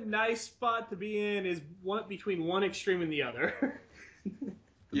found the nice spot to be in is between one extreme and the other.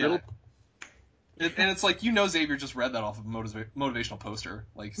 Yeah. And it's like, Xavier just read that off of a motivational poster.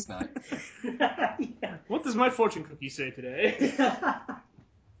 Like, it's not. Yeah. What does my fortune cookie say today?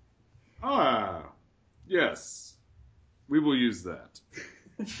 Yes. We will use that.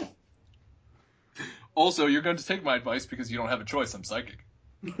 Also, you're going to take my advice because you don't have a choice. I'm psychic.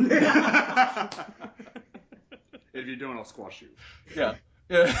 If you don't, I'll squash you. Yeah.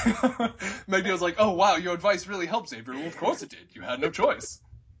 Magneto's like, oh, wow, your advice really helped, Xavier. Well, of course it did. You had no choice.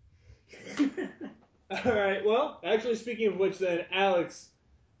 All right. Well, actually, speaking of which, then, Alex,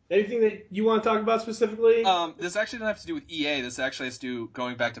 anything that you want to talk about specifically? This actually doesn't have to do with EA. This actually has to do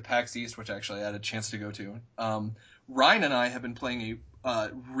going back to PAX East, which actually I had a chance to go to. Ryan and I have been playing a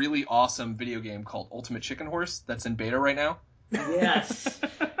really awesome video game called Ultimate Chicken Horse that's in beta right now. Yes.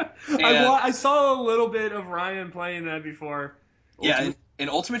 I saw a little bit of Ryan playing that before. Yeah, and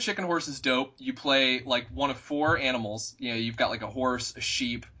Ultimate Chicken Horse is dope. You play like one of 4 animals. You've got like a horse, a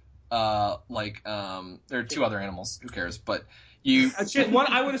sheep, there are 2 other animals. Who cares? But you.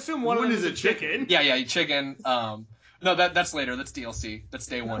 I would assume one of them is a chicken. Yeah, chicken. No, that's later. That's DLC. That's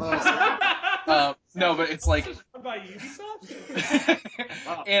day 1. No, but it's like. By Ubisoft.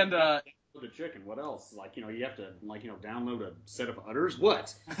 And the chicken. What else? Like, you have to download a set of udders.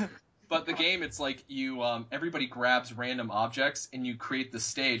 What? But the game, it's like you, everybody grabs random objects and you create the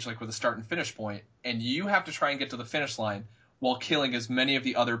stage like with a start and finish point, and you have to try and get to the finish line while killing as many of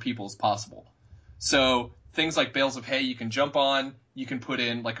the other people as possible. So things like bales of hay you can jump on, you can put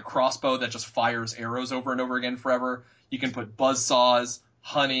in like a crossbow that just fires arrows over and over again forever. You can put buzzsaws,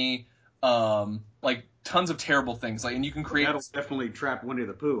 honey, like tons of terrible things. Like, and you can create. That'll definitely trap Winnie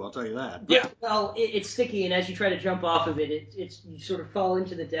the Pooh. I'll tell you that. Yeah. Well, it's sticky, and as you try to jump off of it, you sort of fall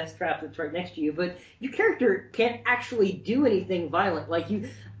into the death trap that's right next to you. But your character can't actually do anything violent,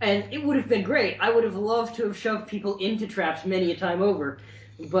 and it would have been great. I would have loved to have shoved people into traps many a time over,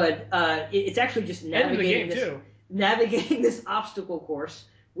 but it's actually just navigating this obstacle course,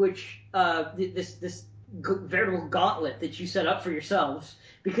 which this veritable gauntlet that you set up for yourselves,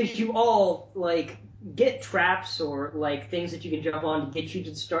 because you all get traps or things that you can jump on to get you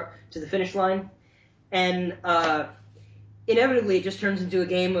to the finish line, and inevitably it just turns into a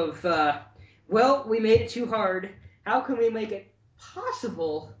game of we made it too hard. How can we make it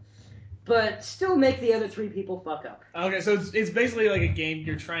possible, but still make the other 3 people fuck up? Okay, so it's basically like a game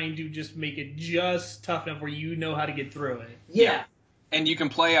you're trying to just make it just tough enough where you know how to get through it. Yeah. And you can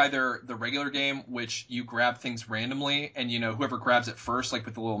play either the regular game, which you grab things randomly, and whoever grabs it first, like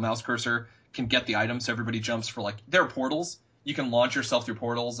with the little mouse cursor, can get the item. So everybody jumps for there are portals. You can launch yourself through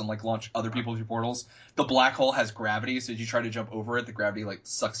portals and launch other people through portals. The black hole has gravity, so as you try to jump over it, the gravity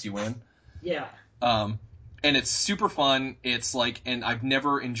sucks you in. Yeah. And it's super fun. It's and I've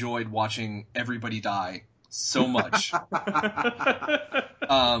never enjoyed watching everybody die so much.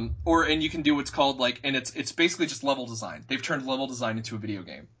 And you can do what's called and it's basically just level design. They've turned level design into a video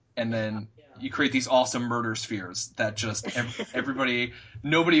game, and then you create these awesome murder spheres that just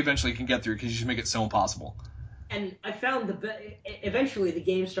nobody eventually can get through because you just make it so impossible. And I found eventually the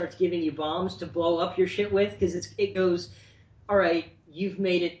game starts giving you bombs to blow up your shit with, because it goes, all right, you've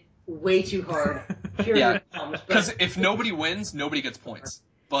made it way too hard. Here are your bombs. Because if nobody wins, nobody gets points.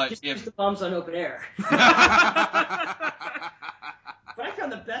 But just use the bombs on open air. But I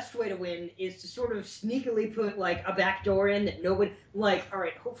found the best way to win is to sort of sneakily put a back door in that nobody all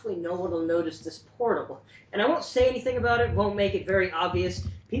right, hopefully no one will notice this portal. And I won't say anything about it, won't make it very obvious.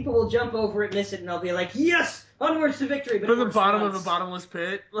 People will jump over it, miss it, and I'll be like, yes! Onwards to victory! But the bottom of a bottomless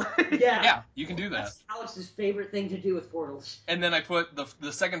pit. Yeah, you can do that. That's Alex's favorite thing to do with portals. And then I put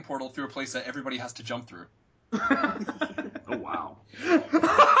the second portal through a place that everybody has to jump through. Oh, wow.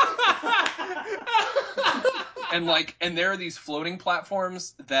 And there are these floating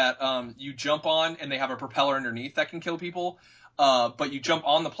platforms that you jump on, and they have a propeller underneath that can kill people. But you jump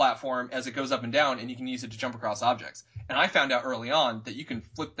on the platform as it goes up and down, and you can use it to jump across objects. And I found out early on that you can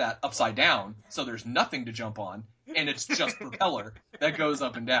flip that upside down, so there's nothing to jump on, and it's just propeller that goes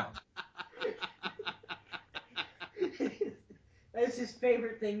up and down. That's his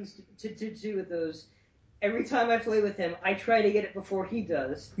favorite things to do with those. Every time I play with him, I try to get it before he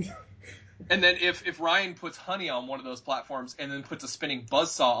does. And then if Ryan puts honey on one of those platforms and then puts a spinning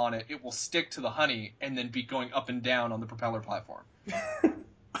buzzsaw on it, it will stick to the honey and then be going up and down on the propeller platform.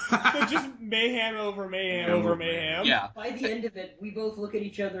 They're just mayhem over mayhem over mayhem. Yeah. By the end of it, we both look at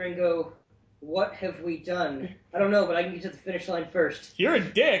each other and go, "What have we done?" I don't know, but I can get to the finish line first. You're a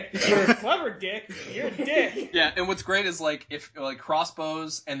dick. You're a clever dick. You're a dick. Yeah, and what's great is like if like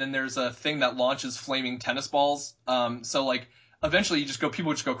crossbows, and then there's a thing that launches flaming tennis balls. So like eventually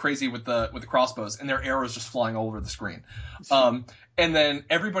people just go crazy with the crossbows, and their arrows just flying all over the screen. And then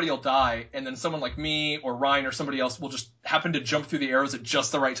everybody will die, and then someone like me or Ryan or somebody else will just happen to jump through the arrows at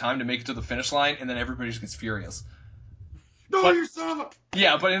just the right time to make it to the finish line, and then everybody just gets furious. No, you son of a...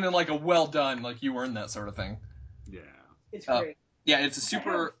 Yeah, but in like a well done, like you earned that sort of thing. Yeah. It's great. Yeah, it's a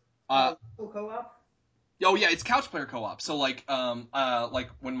super. Co-op. Oh yeah, it's couch player co-op. So like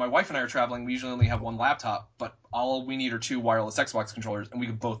when my wife and I are traveling, we usually only have one laptop, but all we need are 2 wireless Xbox controllers, and we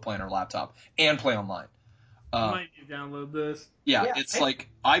can both play on our laptop and play online. I might need to download this. Yeah, it's like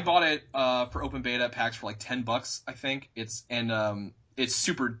I bought it for open beta at PAX for like $10, I think. It's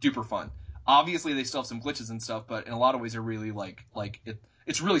super duper fun. Obviously, they still have some glitches and stuff, but in a lot of ways, they're really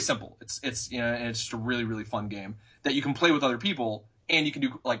it's really simple. It's and it's just a really really fun game that you can play with other people, and you can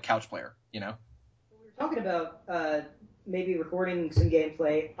do like couch player. We were talking about maybe recording some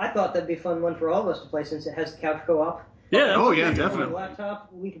gameplay. I thought that'd be a fun one for all of us to play since it has the couch co-op. Yeah. Oh yeah, On the definitely. laptop,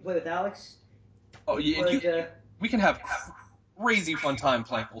 we can play with Alex. Oh yeah, But, we can have crazy fun time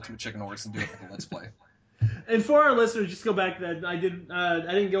playing Ultimate Chicken Horse and do it like a Let's Play. And for our listeners, just go back to that. I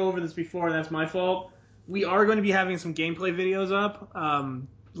didn't go over this before, and that's my fault. We are going to be having some gameplay videos up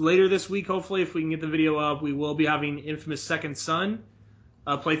later this week. Hopefully, if we can get the video up, we will be having Infamous Second Son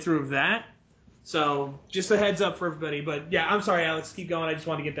playthrough of that. So just a heads up for everybody. But yeah, I'm sorry, Alex. Keep going. I just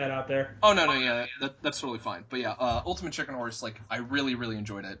wanted to get that out there. Oh no, yeah, that's totally fine. But yeah, Ultimate Chicken Horse, like I really really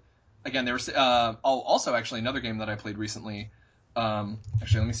enjoyed it. Again, there was also actually another game that I played recently.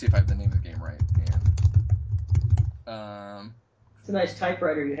 Actually, let me see if I have the name of the game right. it's a nice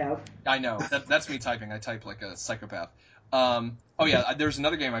typewriter you have. I know that's me typing. I type like a psychopath. Oh yeah, there's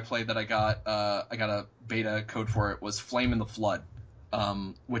another game I played that I got a beta code for. It was Flame in the Flood.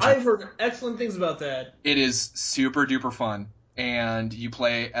 Which I've heard excellent things about that. It is super duper fun, and you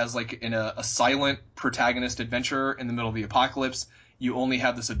play as like in a silent protagonist adventure in the middle of the apocalypse. You only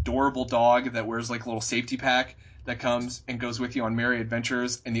have this adorable dog that wears like a little safety pack that comes and goes with you on merry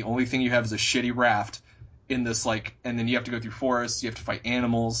adventures, and the only thing you have is a shitty raft in this and then you have to go through forests, you have to fight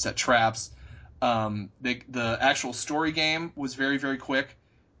animals, set traps. The actual story game was very very quick,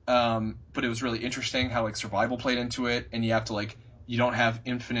 but it was really interesting how like survival played into it, and you have to you don't have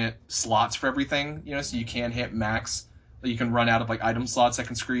infinite slots for everything, so you can hit max. You can run out of item slots that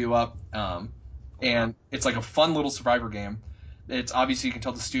can screw you up. And it's like a fun little survivor game. It's obviously you can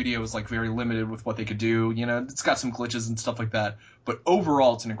tell the studio was very limited with what they could do. It's got some glitches and stuff like that, but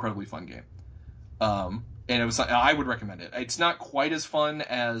overall it's an incredibly fun game. And I would recommend it. It's not quite as fun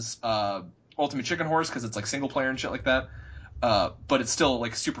as Ultimate Chicken Horse because it's single player and shit like that. But it's still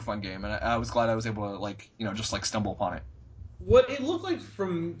a super fun game, and I was glad I was able to just stumble upon it. What it looked like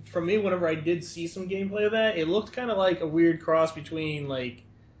from me whenever I did see some gameplay of that, it looked kind of like a weird cross between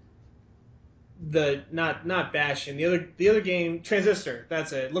the not Bastion, the other game, Transistor.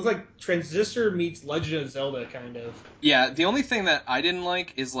 That's it. It looked like Transistor meets Legend of Zelda, kind of. Yeah, the only thing that I didn't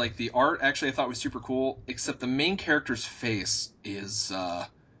like is the art. Actually, I thought was super cool, except the main character's face is it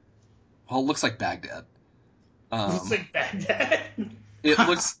looks like Baghdad. Looks like Baghdad. It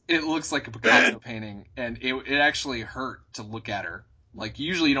looks like a Picasso painting, and it actually hurt to look at her.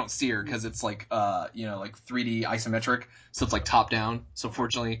 Usually you don't see her because it's 3D isometric, so it's top down. So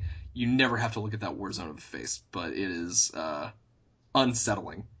fortunately, you never have to look at that war zone of the face, but it is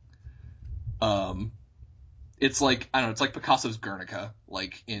unsettling. It's I don't know, it's like Picasso's Guernica,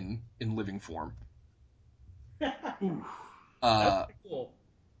 in living form. That's pretty cool.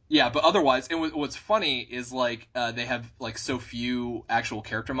 Yeah, but otherwise, and what's funny is they have so few actual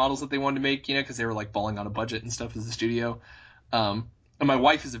character models that they wanted to make, because they were balling on a budget and stuff as a studio. And my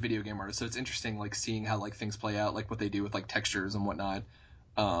wife is a video game artist, so it's interesting seeing how things play out, what they do with textures and whatnot.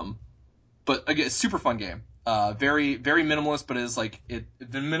 But again, it's a super fun game. Very very minimalist, but it is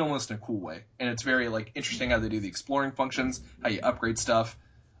the minimalist in a cool way, and it's very interesting how they do the exploring functions, how you upgrade stuff,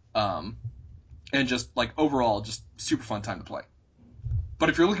 and just overall just super fun time to play. But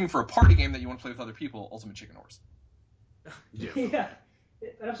if you're looking for a party game that you want to play with other people, Ultimate Chicken Horse. Yeah.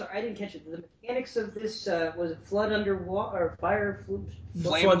 I'm sorry, I didn't catch it. The mechanics of this, was it flood underwater, or fire?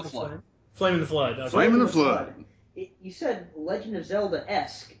 Flame in the Flood. Flame in the Flood. Okay. Flame in the Flood. You said Legend of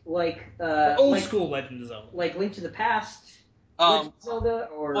Zelda-esque, Old school Legend of Zelda. like Link to the Past, Legend of Zelda,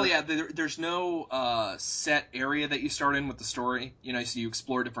 or... Well, yeah, there's no set area that you start in with the story. So you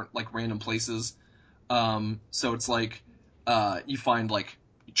explore different random places. So it's you find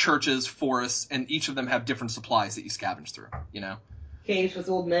churches, forests, and each of them have different supplies that you scavenge through. Caves with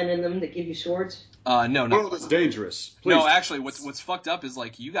old men in them that give you swords. No. World is dangerous. Please. No, actually, what's fucked up is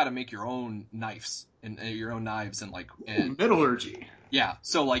like you got to make your own knives and your own knives and Metallurgy. yeah.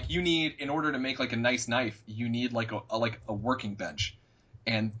 So like you need, in order to make like a nice knife, you need like a working bench,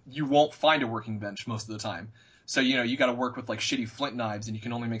 and you won't find a working bench most of the time. So you got to work with like shitty flint knives, and you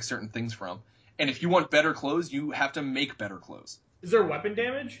can only make certain things from. And if you want better clothes, you have to make better clothes. Is there weapon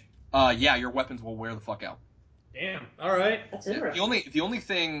damage? Yeah, your weapons will wear the fuck out. Damn. All right. That's interesting. The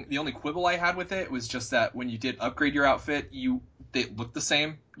only quibble I had with it was just that when you did upgrade your outfit, they looked the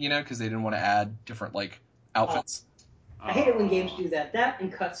same, because they didn't want to add different like outfits. I hate it when games do that. That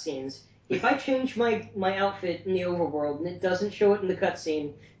and cutscenes. If I change my outfit in the overworld and it doesn't show it in the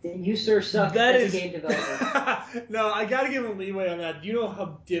cutscene, then you, sir, suck as a game developer. No, I gotta give them leeway on that. Do you know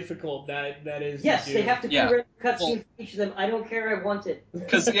how difficult that is? Yes, to do? they have to pre-render the cutscene for each of them. I don't care. I want it.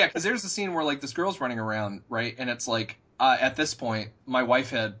 Because there's a scene where like this girl's running around, right, and it's like at this point my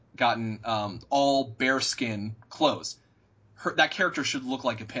wife had gotten all bearskin clothes. That character should look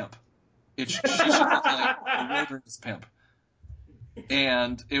like a pimp. She should look like a wilderness pimp.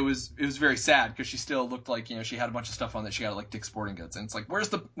 And it was very sad because she still looked like she had a bunch of stuff on that she got at like Dick's Sporting Goods, and it's like where's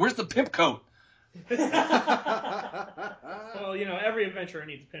the pimp coat? Well, every adventurer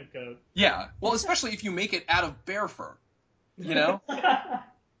needs a pimp coat. Yeah, well, especially if you make it out of bear fur,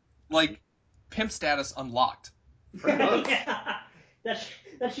 like pimp status unlocked. Yeah.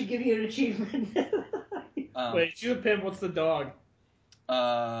 That should give you an achievement. Wait, she's a pimp. What's the dog?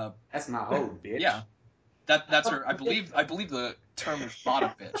 That's my hoe, bitch. Yeah, that's her. I believe the term is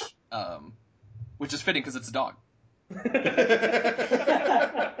bottom bitch, which is fitting because it's a dog.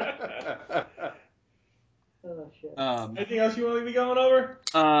 Oh shit. Anything else you want to be going over?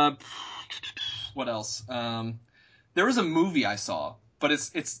 What else? There was a movie I saw, but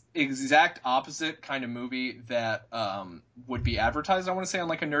it's exact opposite kind of movie that would be advertised, I want to say, on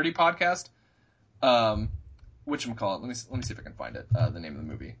like a nerdy podcast. Whatchamacallit? Let me see if I can find it. The name of the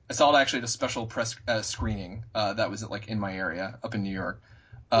movie. I saw it actually at a special press screening that was like in my area up in New York.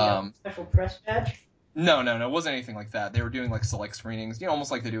 Special press badge? No, it wasn't anything like that. They were doing like select screenings,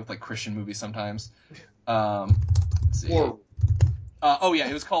 almost like they do with like Christian movies sometimes. Let's see.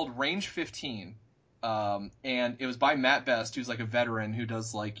 It was called Range 15. And it was by Matt Best, who's like a veteran who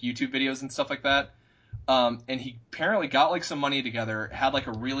does like YouTube videos and stuff like that. And he apparently got like some money together, had like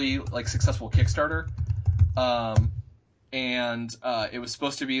a really like successful Kickstarter. And it was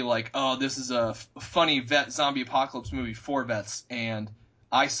supposed to be like, oh, this is a funny vet zombie apocalypse movie for vets. And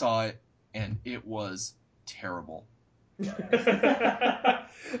I saw it, and it was terrible. I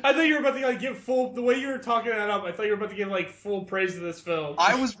thought you were about to give full, the way you were talking that up, I thought you were about to give like full praise to this film.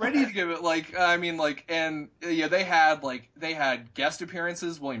 I was ready to give it they had guest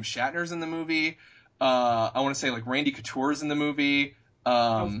appearances. William Shatner's in the movie. I want to say like Randy Couture's in the movie.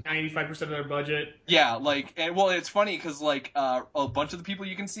 95% of their budget. Yeah, it's funny because a bunch of the people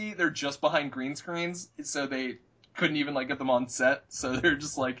you can see, they're just behind green screens, so they couldn't even like get them on set. So they're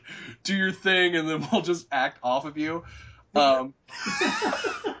just like, do your thing, and then we'll just act off of you. But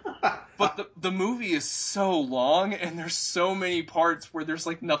the movie is so long, and there's so many parts where there's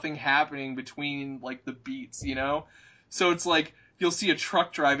like nothing happening between like the beats, So it's like you'll see a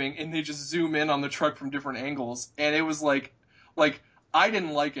truck driving, and they just zoom in on the truck from different angles, and it was like I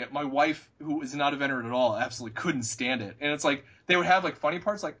didn't like it. My wife, who is not a veteran at all, absolutely couldn't stand it. And it's like they would have like funny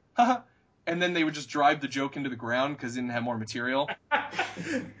parts, like haha, and then they would just drive the joke into the ground because they didn't have more material.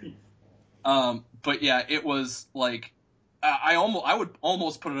 But yeah, it was like. I would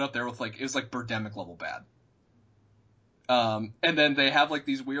almost put it up there with like, it was like Birdemic level bad. And then they have like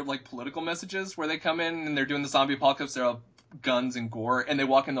these weird like political messages where they come in and they're doing the zombie apocalypse. They're all guns and gore, and they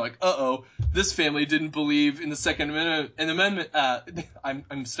walk in. They're like, "Uh-oh, this family didn't believe in the Second Amendment."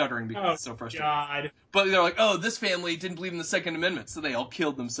 I'm stuttering because it's so frustrating. God. But they're like, "Oh, this family didn't believe in the Second Amendment, so they all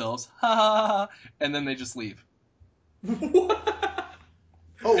killed themselves." Ha ha ha! And then they just leave. What?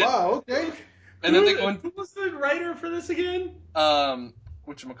 Oh wow, okay. And then they go in. Who was the writer for this again?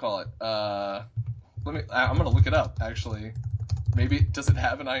 Whatchamacallit? I'm gonna look it up, actually. Maybe, does it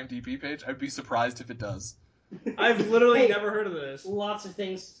have an IMDb page? I'd be surprised if it does. I've literally never heard of this. Lots of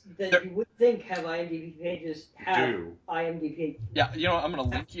things that you would think have IMDb pages have IMDb. Yeah, I'm gonna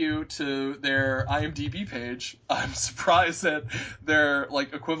link you to their IMDb page. I'm surprised that their,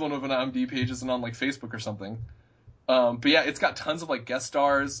 like, equivalent of an IMDb page isn't on, like, Facebook or something. But yeah, it's got tons of like guest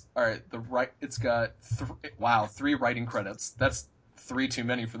stars. All right, it's got 3 writing credits. That's 3 too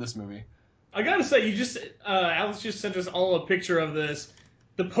many for this movie. I gotta say, Alex just sent us all a picture of this.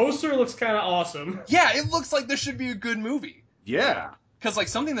 The poster looks kind of awesome. Yeah, it looks like this should be a good movie. Yeah. Because, like,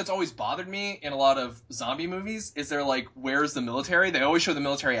 something that's always bothered me in a lot of zombie movies is they're like, where's the military? They always show the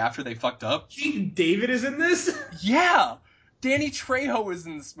military after they fucked up. Keith David is in this? Yeah! Danny Trejo is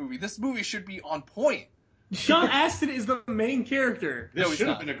in this movie. This movie should be on point. Sean Astin is the main character. This he's should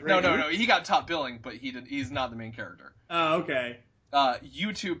have not. been a great No. movie. He got top billing, but he's not the main character. Oh, okay.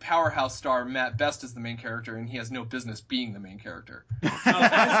 YouTube powerhouse star Matt Best is the main character, and he has no business being the main character.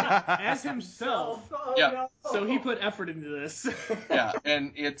 As himself. Oh, Yeah. no. So he put effort into this. Yeah,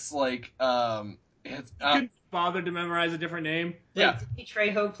 and it's like, it's, He couldn't bother to memorize a different name. yeah. Danny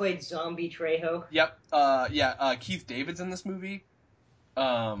Trejo played Zombie Trejo. Yep. Keith David's in this movie.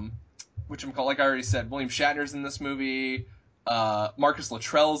 Which like I already said, William Shatner's in this movie. Marcus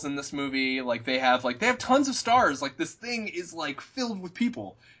Luttrell's in this movie. Like they have tons of stars. Like this thing is like filled with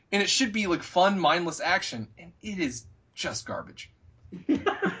people, and it should be like fun, mindless action, and it is just garbage.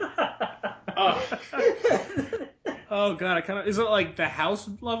 Oh god, is it like the house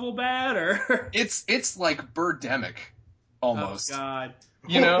level bad or? It's like Birdemic, almost. Oh god.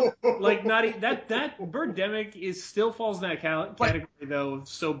 You know, Like that Birdemic is still falls in that category though. Of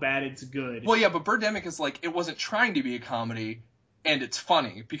so bad it's good. well, yeah, but Birdemic is like it wasn't trying to be a comedy, and it's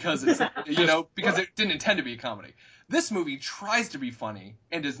funny because it's because it didn't intend to be a comedy. This movie tries to be funny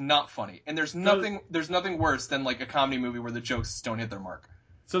and is not funny, and there's nothing worse than like a comedy movie where the jokes don't hit their mark.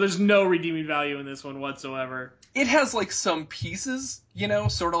 So there's no redeeming value in this one whatsoever. It has like some pieces,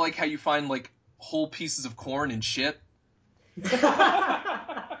 sort of like how you find like whole pieces of corn and shit.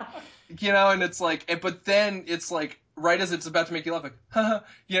 And it's like, but then it's like, right as it's about to make you laugh, like, haha,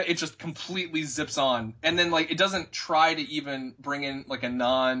 it just completely zips on. And then, like, it doesn't try to even bring in, like, a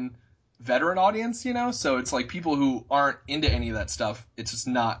non-veteran audience, So it's like people who aren't into any of that stuff, it's just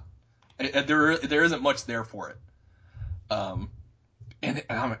not, there isn't much there for it. And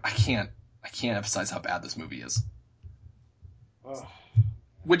I can't emphasize how bad this movie is. Oh.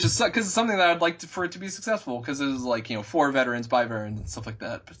 Which is because it's something that I'd like for it to be successful, because it was like, for veterans, by veterans, and stuff like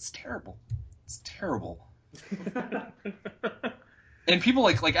that. But it's terrible. It's terrible. And people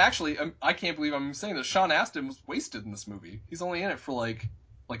like actually, I can't believe I'm saying this. Sean Astin was wasted in this movie. He's only in it for like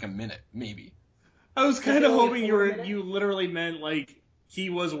a minute, maybe. I was kind of Only hoping 4 minutes? you literally meant like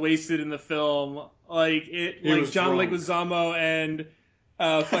he was wasted in the film, like was John drunk. Leguizamo and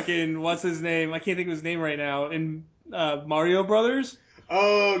fucking what's his name? I can't think of his name right now. In Mario Brothers.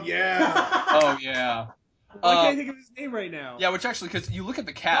 Oh yeah. Oh yeah. Why can't I think of his name right now? Yeah, which actually, because you look at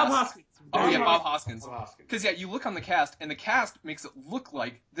the cast. Bob Hoskins. Oh yeah, Bob Bob Hoskins. Hoskins. Because you look on the cast, and the cast makes it look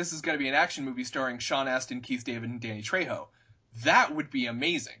like this is going to be an action movie starring Sean Astin, Keith David, and Danny Trejo. That would be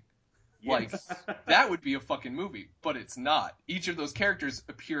amazing. Like, that would be a fucking movie, but it's not. Each of those characters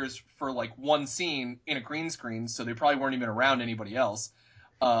appears for like one scene in a green screen, so they probably weren't even around anybody else.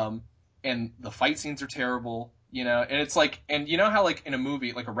 And the fight scenes are terrible, and it's like, and you know how like in a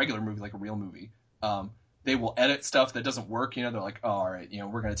movie, like a regular movie, like a real movie, they will edit stuff that doesn't work, they're like, oh, all right,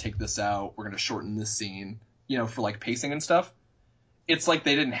 we're going to take this out, we're going to shorten this scene, for like pacing and stuff. It's like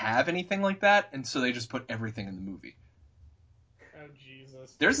they didn't have anything like that, and so they just put everything in the movie. Oh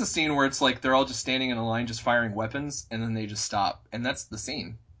Jesus. There's a scene where it's like they're all just standing in a line just firing weapons, and then they just stop, and that's the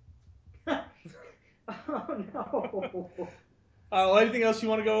scene. Oh no. Anything else you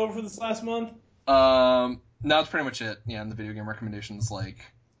want to go over for this last month? No, that's pretty much it. Yeah, and the video game recommendations, like,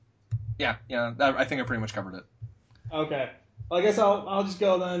 I think I pretty much covered it. Okay. Well, I guess I'll just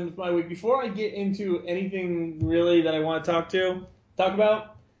go then with my week. Before I get into anything really that I want to talk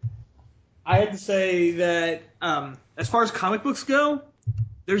about, I have to say that as far as comic books go,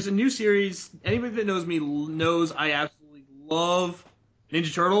 there's a new series. Anybody that knows me knows I absolutely love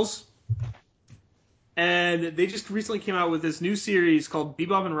Ninja Turtles. And they just recently came out with this new series called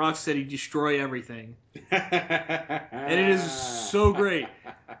Bebop and Rocksteady Destroy Everything. And it is so great.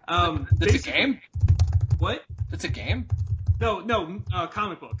 It's a game? What? It's a game? No,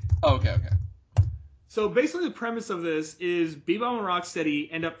 comic book. Oh, okay. So basically the premise of this is Bebop and Rocksteady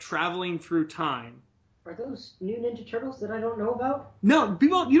end up traveling through time. Are those new Ninja Turtles that I don't know about? No,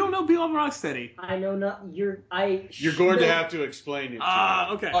 Bebop, you don't know Bebop and Rocksteady. I know not. You're going to have to explain it.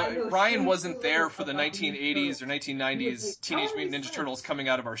 Okay. Ryan wasn't there for the 1980s or 1990s Teenage Mutant Ninja Turtles coming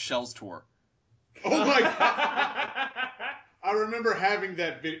out of our shells tour. Oh my god! I remember having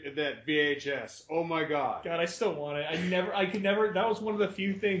that VHS. Oh my god! God, I still want it. I could never. That was one of the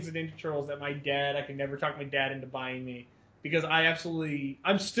few things in Ninja Turtles that I could never talk my dad into buying me, because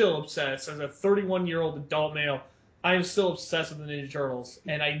I'm still obsessed as a 31-year-old adult male. I am still obsessed with the Ninja Turtles,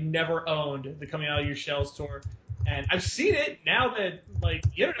 and I never owned the Coming Out of Your Shells tour. And I've seen it now that like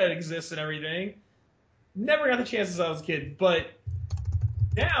the internet exists and everything. Never got the chance since I was a kid, but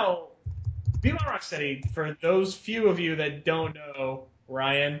now Bebop and Rocksteady, for those few of you that don't know,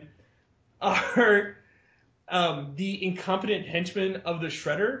 Ryan, are the incompetent henchmen of the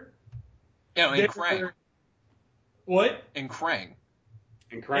Shredder. Yeah, and Krang. They're- What? And Krang.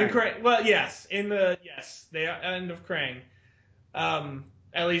 And Krang. Well, yes, they are end of Krang.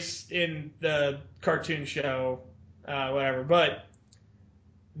 At least in the cartoon show, whatever. But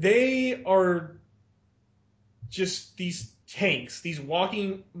they are just these tanks, these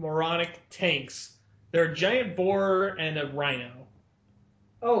walking moronic tanks. They're a giant boar and a rhino.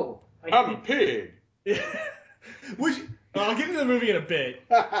 Oh, I'm a pig. Which I'll get into the movie in a bit.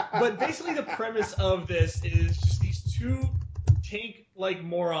 But basically, the premise of this is just these two tank-like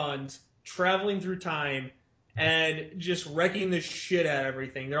morons traveling through time and just wrecking the shit out of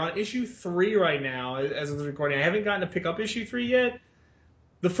everything. They're on issue 3 right now, as of the recording. I haven't gotten to pick up issue 3 yet.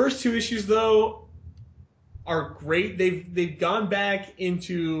 The first 2 issues, though, are great. They've gone back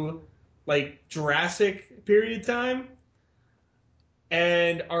into like Jurassic period time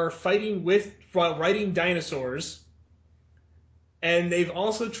and are fighting while riding dinosaurs. And they've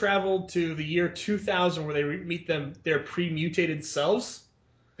also traveled to the year 2000 where they meet their pre-mutated selves.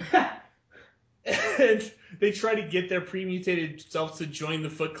 And they try to get their pre-mutated selves to join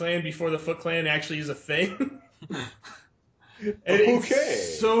the Foot Clan before the Foot Clan actually is a thing. And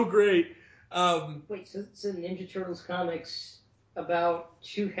it's so great. Wait, so it's a Ninja Turtles comics about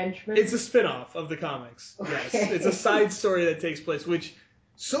 2 henchmen? It's a spin-off of the comics. Okay. Yes, it's a side story that takes place, which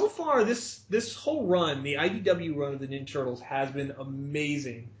so far this whole run, the IDW run of the Ninja Turtles, has been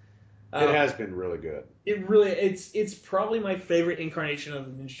amazing. It has been really good. It's probably my favorite incarnation of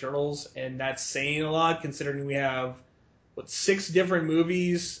the Ninja Turtles, and that's saying a lot considering we have 6 different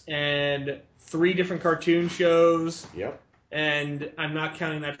movies and 3 different cartoon shows. Yep. And I'm not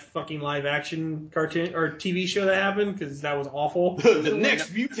counting that fucking live action cartoon or TV show that happened because that was awful. The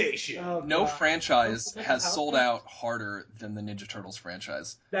next mutation. Oh, No God. franchise has sold out harder than the Ninja Turtles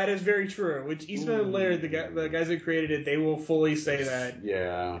franchise. That is very true. Which Eastman and Laird, the guys that created it, they will fully say that.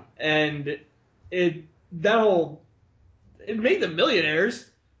 Yeah. And it made them millionaires.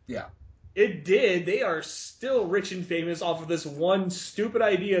 Yeah. It did. They are still rich and famous off of this one stupid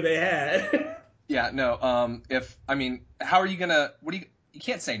idea they had. Yeah, no, how are you gonna, you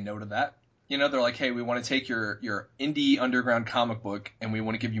can't say no to that. You know, they're like, hey, we want to take your indie underground comic book and we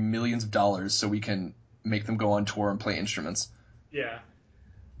want to give you millions of dollars so we can make them go on tour and play instruments. Yeah.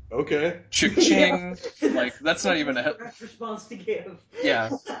 Okay. Cha-ching. Like, that's not even a correct response to give. Yeah.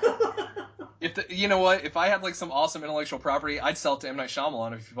 You know what? If I had like some awesome intellectual property, I'd sell it to M. Night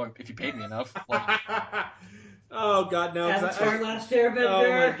Shyamalan if you paid me enough. Like, Oh God, no! 'cause Avatar: Last Airbender.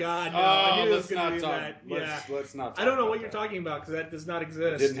 Oh my God, no! I knew it was let's going to not do talk. that. Let's not. I don't know talk what about you're that. talking about because that does not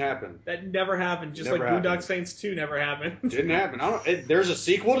exist. Didn't happen. That never happened. Just Never like happened. Boondock Saints 2 never happened. Didn't happen. There's a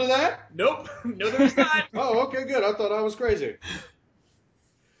sequel to that? Nope. No, there's not. Oh, okay, good. I thought I was crazy.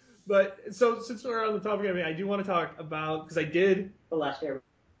 But so since we're on the topic of it, I do want to talk about because I did. The Last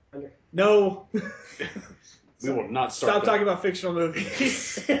Airbender. No. We will not start. Stop that. talking about fictional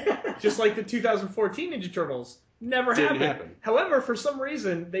movies. Just like the 2014 Ninja Turtles. Never Didn't happened. happen. However, for some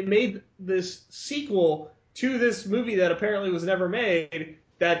reason, they made this sequel to this movie that apparently was never made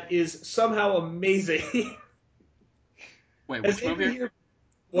that is somehow amazing. wait, which movie?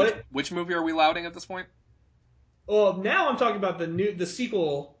 What? Which movie are we lauding at this point? Well, now I'm talking about the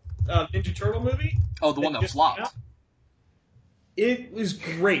sequel Ninja Turtle movie. Oh, the one that just came out. flopped. It was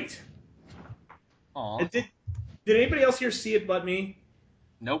great. Aw. Did anybody else here see it but me?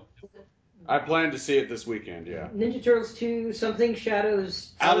 Nope. I plan to see it this weekend. Yeah. Ninja Turtles 2, something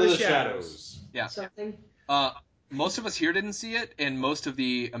Shadows. Out of the shadows. Yeah. Something. Most of us here didn't see it, and most of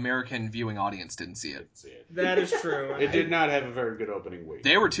the American viewing audience didn't see it. Didn't see it. That is true. It did not have a very good opening week.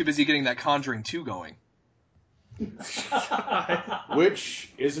 They were too busy getting that Conjuring 2 going.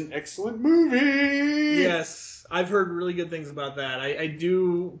 Which is an excellent movie. Yes, I've heard really good things about that. I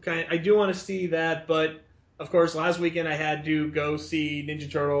do want to see that, but of course, last weekend I had to go see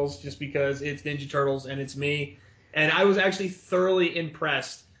Ninja Turtles just because it's Ninja Turtles and it's me, and I was actually thoroughly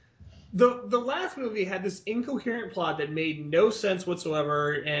impressed. The last movie had this incoherent plot that made no sense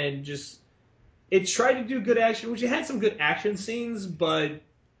whatsoever, and just it tried to do good action, which it had some good action scenes, but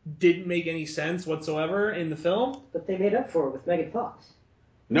didn't make any sense whatsoever in the film. But they made up for it with Megan Fox.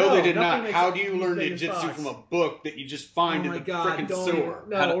 No, No, they did nothing not. makes How sense do you with learn Megan ninjutsu Fox. from a book that you just find in the freaking sewer?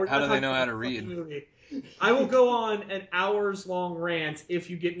 How do they know how to read? Movie. I will go on an hours-long rant if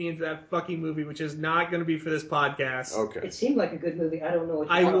you get me into that fucking movie, which is not going to be for this podcast. Okay. It seemed like a good movie. I don't know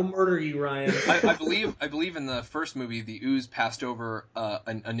what I will murder you, Ryan. I believe in the first movie, the Ooze passed over a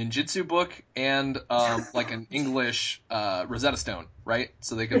ninjutsu book and like an English Rosetta Stone, right?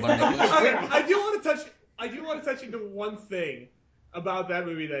 So they could learn English. Okay, I do want to touch into one thing. about that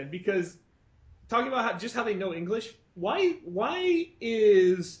movie then, because talking about how they know English, why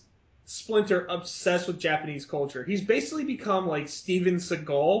is Splinter obsessed with Japanese culture? He's basically become like Steven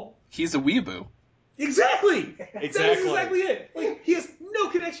Seagal. He's a weeaboo. Exactly. That is Exactly. exactly it. Like, he has no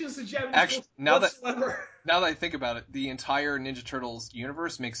connections to Japanese culture whatsoever. Now that I think about it, the entire Ninja Turtles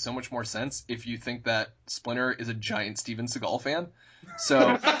universe makes so much more sense if you think that Splinter is a giant Steven Seagal fan.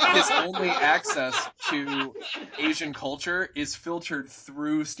 So his only access to Asian culture is filtered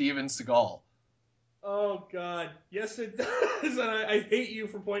through Steven Seagal. Oh God, yes it does, and I hate you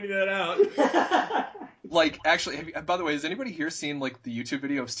for pointing that out. Like, actually, by the way, has anybody here seen like the YouTube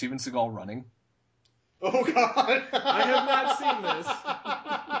video of Steven Seagal running? Oh God! I have not seen this.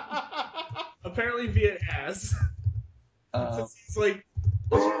 Apparently, Viet has. He's like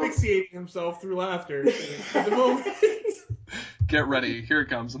asphyxiating himself through laughter at the moment. Get ready, here it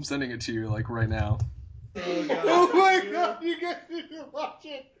comes. I'm sending it to you like right now. Oh, God. Oh my God! You guys need to watch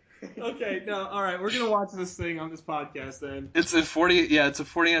it. Okay, no, all right, we're gonna watch this thing on this podcast then. It's a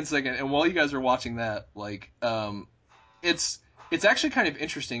 49 second, and while you guys are watching that, like, it's actually kind of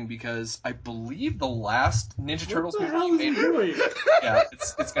interesting because I believe the last Ninja Turtles What the movie hell is he made. doing? Yeah,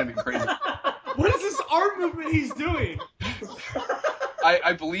 it's gonna be crazy. What is this arm movement he's doing?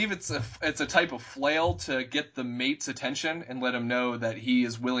 I believe it's a type of flail to get the mate's attention and let him know that he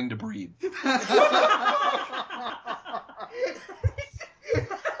is willing to breed.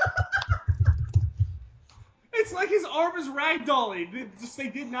 It's like his arm is ragdolling. They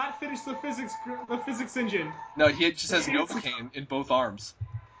did not finish the physics engine. No, he just has Novocaine in both arms.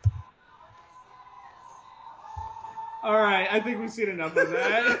 All right, I think we've seen enough of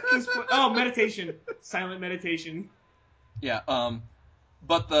that. Oh, meditation, silent meditation. Yeah.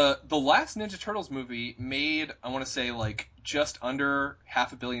 But the last Ninja Turtles movie made, I want to say, like just under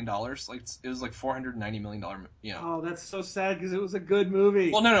 $500 million. Like it was like $490 million. You know. Oh, that's so sad because it was a good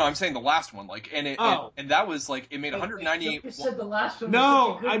movie. Well, no, I'm saying the last one. Like, and that was like it made 190. You just said the last one. No,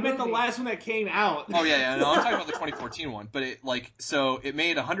 was such a good I meant the movie. last one that came out. Oh yeah, no, I'm talking about the 2014 one. But it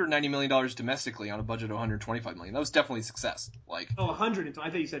made $190 million domestically on a budget of $125 million. That was definitely a success. Like. Oh, 100. I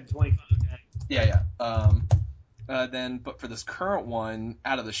thought you said 25. Okay. Yeah. But for this current one,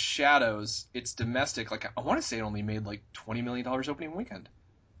 Out of the Shadows, it's domestic. Like, I want to say it only made like $20 million opening weekend.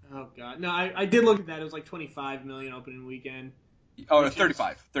 Oh God, no, I did look at that. It was like 25 million opening weekend. Oh,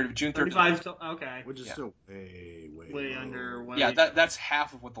 35. June 35. Okay. Which is still way Way under. Yeah, that's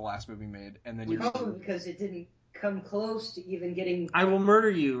half of what the last movie made, and then Probably because it didn't come close to even getting. I will murder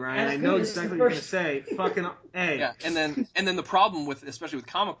you, Ryan. As I know good as exactly the what you're gonna first. say. Fucking hey. Yeah, and then the problem with, especially with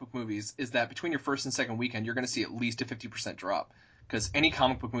comic book movies, is that between your first and second weekend, you're going to see at least a 50% drop. Because any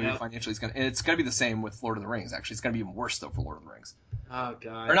comic book movie financially is going to, and it's going to be the same with Lord of the Rings. Actually, it's going to be even worse though for Lord of the Rings. Oh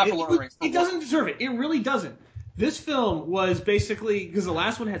God. Or not for Lord of the Rings. It doesn't deserve it. It really doesn't. This film was basically because the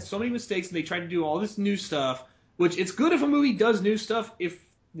last one had so many mistakes, and they tried to do all this new stuff. Which it's good if a movie does new stuff if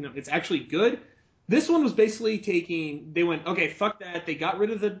it's actually good. This one was basically they went, okay, fuck that. They got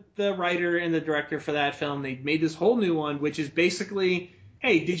rid of the writer and the director for that film. They made this whole new one, which is basically,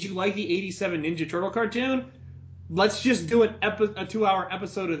 hey, did you like the 87 Ninja Turtle cartoon? Let's just do a 2-hour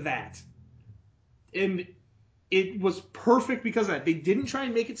episode of that. And it was perfect because of that. They didn't try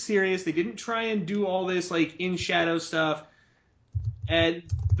and make it serious. They didn't try and do all this, like, in-shadow stuff. And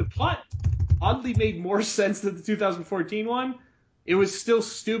the plot oddly made more sense than the 2014 one. It was still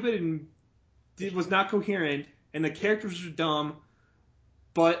stupid and it was not coherent, and the characters were dumb,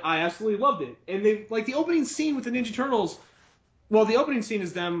 but I absolutely loved it. And they like the opening scene with the Ninja Turtles. Well, the opening scene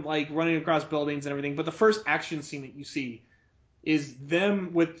is them like running across buildings and everything, but the first action scene that you see is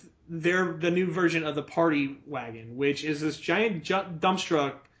them with the new version of the party wagon, which is this giant dump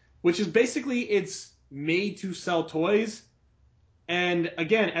truck, which is basically it's made to sell toys. And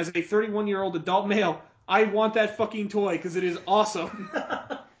again, as a 31-year-old adult male, I want that fucking toy because it is awesome.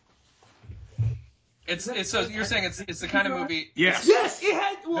 So you're saying it's the kind of movie. Yes, it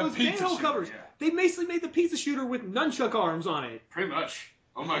had its manhole covers. Yeah. They basically made the pizza shooter with nunchuck arms on it. Pretty much.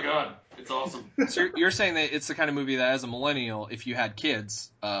 Oh my god, it's awesome. So you're saying that it's the kind of movie that, as a millennial, if you had kids,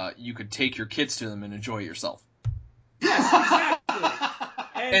 you could take your kids to them and enjoy yourself. Yes, exactly.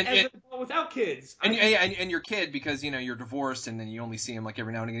 And as And- an adult without kids. And your kid, because you're divorced, and then you only see him like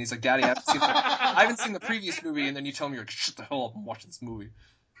every now and again. He's like, "Daddy, I haven't seen the previous movie," and then you tell him, "You're like, shut the hell up, I'm watching this movie.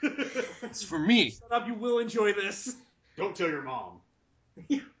 It's for me." Shut up, you will enjoy this. Don't tell your mom.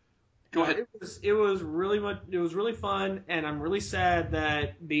 Go ahead. It was really fun, and I'm really sad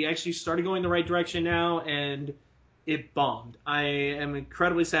that they actually started going the right direction now, and it bombed. I am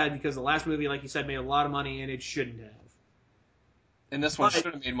incredibly sad because the last movie, like you said, made a lot of money, and it shouldn't have. And this one But-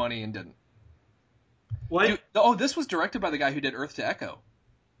 should have made money and didn't. What? Dude, this was directed by the guy who did Earth to Echo.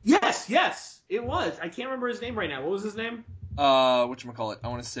 Yes, it was. I can't remember his name right now. What was his name? Whatchamacallit? I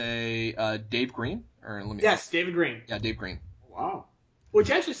want to say Dave Green? Or let me. Yes, David Green. Yeah, Dave Green. Wow. Which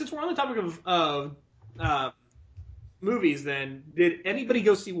actually, since we're on the topic of movies, then did anybody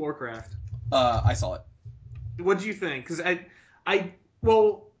go see Warcraft? I saw it. What did you think? Because it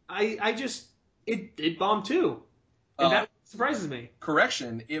bombed too, and that surprises me.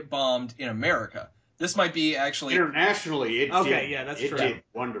 Correction, it bombed in America. This might be actually Internationally, it Okay, did. yeah, that's it true. did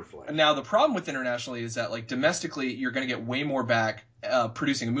wonderfully. Now the problem with internationally is that like domestically you're going to get way more back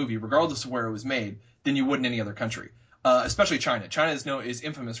producing a movie regardless of where it was made than you would in any other country. Especially China. China is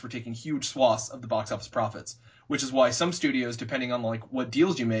infamous for taking huge swaths of the box office profits, which is why some studios, depending on like what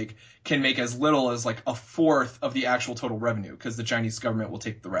deals you make, can make as little as like a fourth of the actual total revenue because the Chinese government will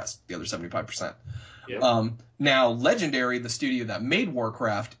take the rest, the other 75%. Yeah. Now, Legendary, the studio that made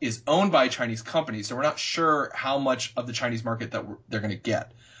Warcraft, is owned by a Chinese company, so we're not sure how much of the Chinese market that they're going to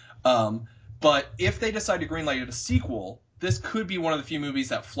get. But if they decide to greenlight a sequel, this could be one of the few movies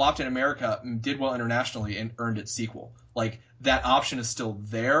that flopped in America and did well internationally and earned its sequel. Like, that option is still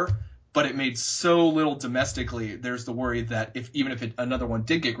there, but it made so little domestically, there's the worry that even if another one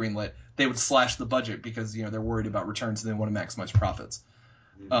did get greenlit, they would slash the budget because, they're worried about returns and they want to maximize profits.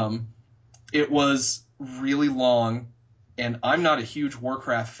 It was really long, and I'm not a huge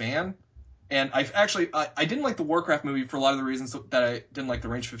Warcraft fan. And I didn't like the Warcraft movie for a lot of the reasons that I didn't like the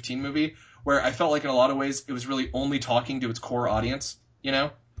Range 15 movie, where I felt like in a lot of ways it was really only talking to its core audience,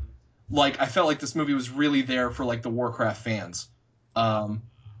 Like, I felt like this movie was really there for, like, the Warcraft fans.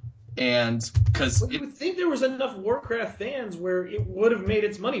 And because You would think there was enough Warcraft fans where it would have made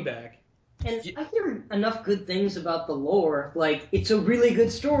its money back. And I hear enough good things about the lore. Like, it's a really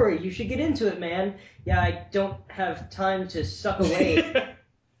good story. You should get into it, man. Yeah, I don't have time to suck away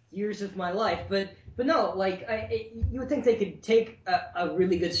years of my life. But no, like, you would think they could take a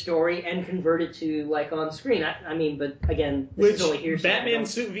really good story and convert it to, like, on screen. I mean, but again, this is only hearsay. Batman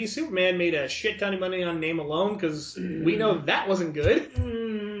v Superman made a shit ton of money on name alone because we know that wasn't good.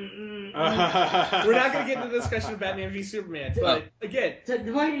 We're not going to get into the discussion of Batman v Superman, but again,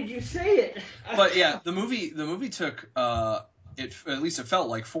 why did you say it? But yeah, the movie took at least it felt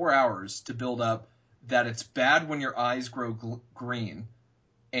like 4 hours to build up that it's bad when your eyes grow green,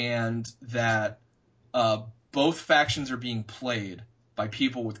 and that both factions are being played by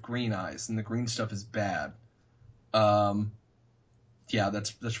people with green eyes, and the green stuff is bad. Yeah,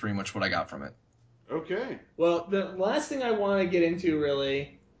 that's pretty much what I got from it. Okay. Well, the last thing I want to get into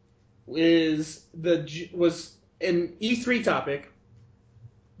really was an E3 topic.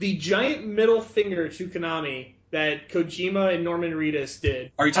 The giant middle finger to Konami that Kojima and Norman Reedus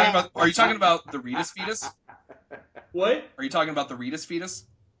did. Are you talking about the Reedus fetus? What? Are you talking about the Reedus fetus?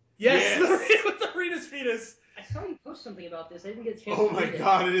 Yes. The Reedus fetus. I saw you post something about this. I didn't get a chance Oh to my read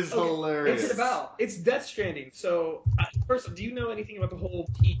god, it is Okay, hilarious. What's it about? It's Death Stranding. So, first, do you know anything about the whole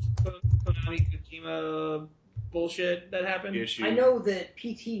Konami Kojima bullshit that happened? Issue. I know that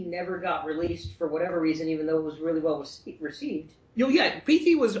PT never got released for whatever reason, even though it was really well received. Yeah,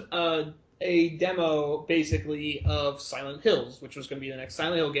 PT was a demo, basically, of Silent Hills, which was going to be the next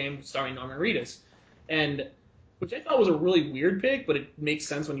Silent Hill game starring Norman Reedus. And, which I thought was a really weird pick, but it makes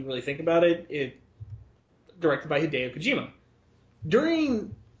sense when you really think about it. It directed by Hideo Kojima.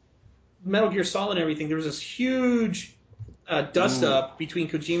 During Metal Gear Solid and everything, there was this huge dust-up between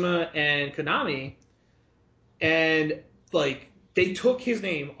Kojima and Konami, and, like, they took his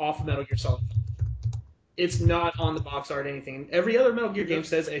name off of Metal Gear Solid. It's not on the box art or anything. Every other Metal Gear game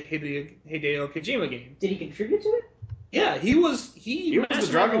says a Hideo Kojima game. Did he contribute to it? Yeah, he was He was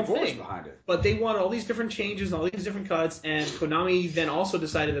the driving force thing. behind it. But they wanted all these different changes and all these different cuts, and Konami then also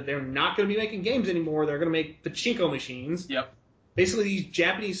decided that they're not going to be making games anymore. They're going to make pachinko machines. Yep. Basically, these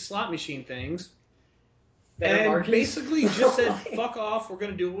Japanese slot machine things. Better And margins? basically just said, fuck off, we're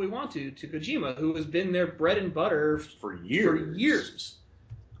going to do what we want to Kojima, who has been their bread and butter For years.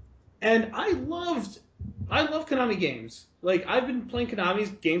 And I love Konami games. Like, I've been playing Konami's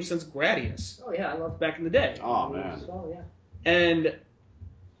games since Gradius, Oh yeah, I love back in the day. Oh, man. Oh yeah.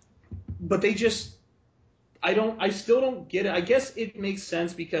 But they just, I still don't get it. I guess it makes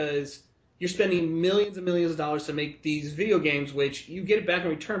sense because you're spending millions and millions of dollars to make these video games, which you get it back in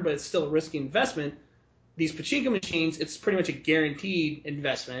return, but it's still a risky investment. These pachinko machines, it's pretty much a guaranteed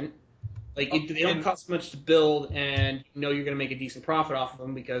investment. Like, they don't cost much to build, and you know you're going to make a decent profit off of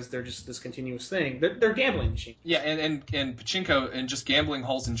them because they're just this continuous thing. They're gambling machines. Yeah, and pachinko and just gambling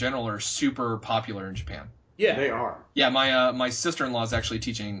halls in general are super popular in Japan. Yeah. They are. Yeah, my sister-in-law is actually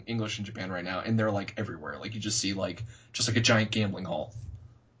teaching English in Japan right now, and they're like everywhere. Like you just see just like a giant gambling hall.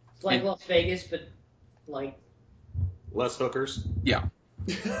 It's like And- Las Vegas, but Like, Less hookers. Yeah.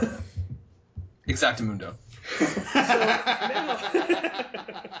 Exactamundo.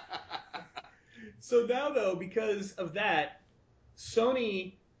 So now, though, because of that,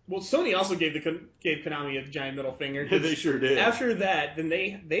 Sony also gave Konami a giant middle finger. They sure did. After that, then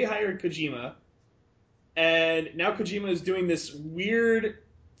they hired Kojima, and now Kojima is doing this weird,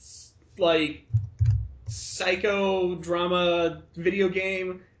 like, psychodrama video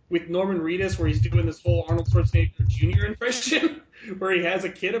game with Norman Reedus, where he's doing this whole Arnold Schwarzenegger Jr. impression, where he has a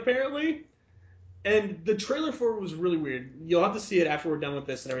kid apparently. And the trailer for it was really weird. You'll have to see it after we're done with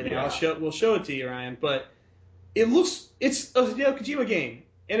this and everything. Yeah. We'll show it to you, Ryan. But it's a Hideo Kojima game,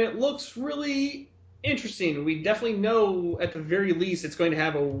 and it looks really interesting. We definitely know, at the very least, it's going to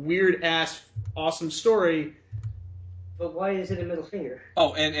have a weird ass, awesome story. but why is it a middle finger?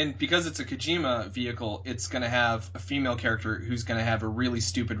 Oh, and because it's a Kojima vehicle, it's going to have a female character who's going to have a really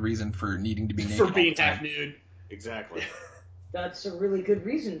stupid reason for needing to be naked For all being the time. half nude. Exactly. That's a really good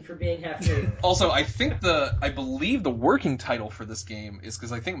reason for being half nude. Also, I believe the working title for this game is,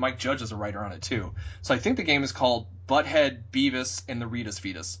 because I think Mike Judge is a writer on it too. So I think the game is called Butthead Beavis and the Rita's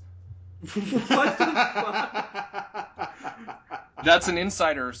Fetus. What the fuck? That's an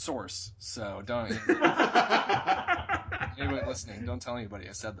insider source, so don't. Anybody listening, don't tell anybody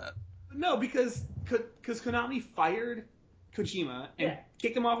I said that. No, because Konami fired Kojima and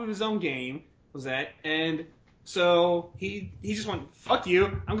kicked him off of his own game, and so he just went, fuck you,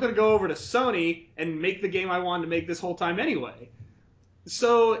 I'm going to go over to Sony and make the game I wanted to make this whole time anyway.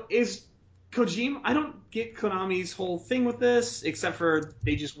 So is Kojima, I don't get Konami's whole thing with this, except for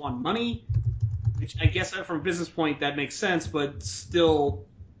they just want money, which I guess from a business point that makes sense, but still,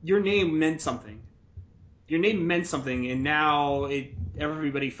 your name meant something. Your name meant something, and now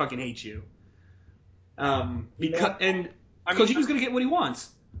everybody fucking hates you. Kojima's going to get what he wants.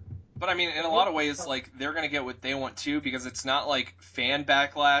 But I mean, in a lot of ways, like, they're going to get what they want too, because it's not like fan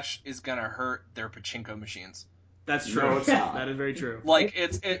backlash is going to hurt their pachinko machines. That's true. No, it's not. That is very true. Like,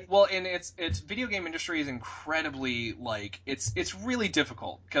 it's video game industry is incredibly, like, it's really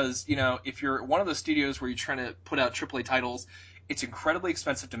difficult, because, you know, if you're one of those studios where you're trying to put out AAA titles, it's incredibly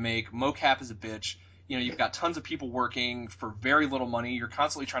expensive to make. Mocap is a bitch. You know, you've got tons of people working for very little money. You're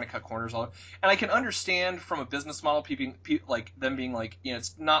constantly trying to cut corners on it. And I can understand from a business model, like them being like, you know,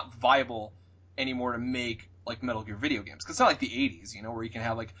 it's not viable anymore to make like Metal Gear video games. Because it's not like the 80s, you know, where you can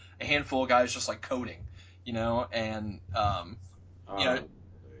have like a handful of guys just like coding, you know, and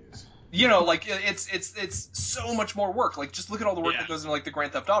you know, like it's so much more work. Like, just look at all the work that goes into like the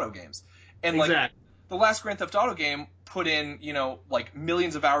Grand Theft Auto games, and like the last Grand Theft Auto game put in, you know, like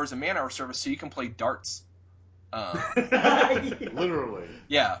millions of hours of man-hour service so you can play darts. Literally.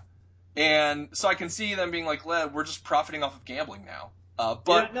 Yeah. And so I can see them being like, we're just profiting off of gambling now.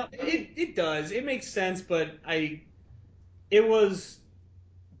 But no, it does. It makes sense, but it was.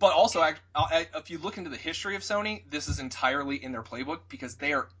 But also, if you look into the history of Sony, this is entirely in their playbook, because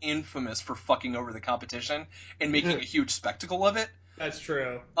they are infamous for fucking over the competition and making a huge spectacle of it. That's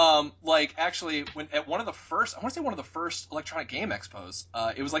true. Like, actually, when at one of the first electronic game expos,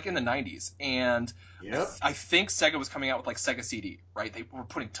 it was like in the 90s, and I think Sega was coming out with like Sega CD, right? They were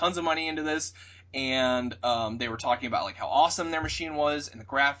putting tons of money into this, and they were talking about like how awesome their machine was and the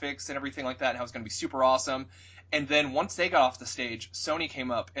graphics and everything like that, and how it was going to be super awesome. And then once they got off the stage, Sony came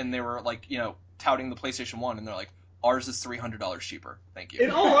up and they were like, you know, touting the PlayStation 1, and they're like, ours is $300 cheaper. Thank you.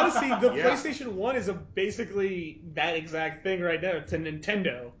 In all honesty, the PlayStation 1 is basically that exact thing right there to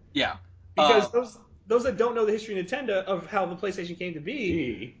Nintendo. Yeah. Because those that don't know the history of Nintendo, of how the PlayStation came to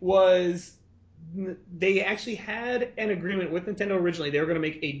be, was they actually had an agreement with Nintendo originally. They were going to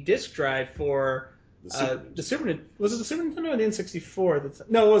make a disc drive for the Super Nintendo. Was it the Super Nintendo or the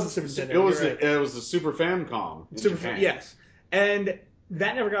N64? No, it was the Super Nintendo. It was the Super Famicom. Yes. And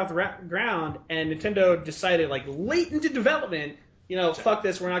that never got off the ground, and Nintendo decided, like, late into development, you know, fuck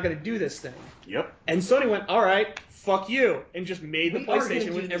this, we're not going to do this thing. Yep. And Sony went, all right, fuck you, and just made the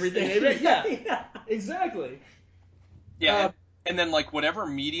PlayStation with everything they made. Yeah, exactly. Yeah, and then, like, whatever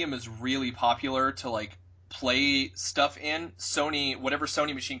medium is really popular to, like, play stuff in, Sony, whatever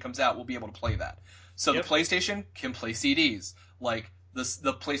Sony machine comes out will be able to play that. So the PlayStation can play CDs. Like, the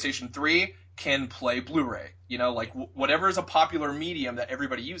PlayStation 3 can play Blu-ray. You know, like, whatever is a popular medium that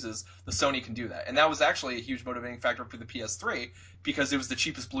everybody uses, the Sony can do that. And that was actually a huge motivating factor for the PS3, because it was the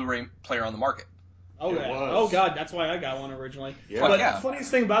cheapest Blu-ray player on the market. Oh, yeah. Oh, God, that's why I got one originally. Yeah. But the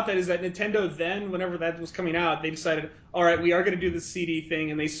funniest thing about that is that Nintendo then, whenever that was coming out, they decided, all right, we are going to do the CD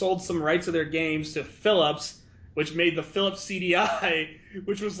thing, and they sold some rights of their games to Philips, which made the Philips CDI,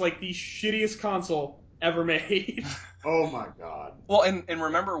 which was like the shittiest console ever made. Oh my god. Well, and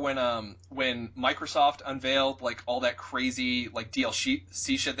remember when Microsoft unveiled like all that crazy like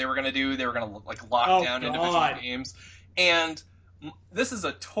DLC shit they were gonna do? They were gonna like lock down individual God. games. And this is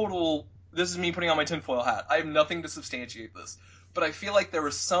me putting on my tinfoil hat. I have nothing to substantiate this, but I feel like there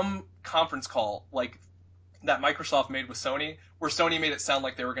was some conference call like that Microsoft made with Sony, where Sony made it sound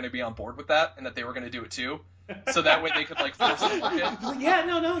like they were going to be on board with that and that they were going to do it too, so that way they could like force the market.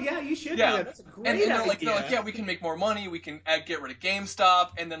 Yeah, you should do that. That's a great idea. They're like, yeah, we can make more money, we can get rid of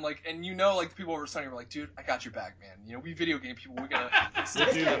GameStop, and then like, and the people over at Sony were like, dude, I got your back, man. We video game people, we gotta Do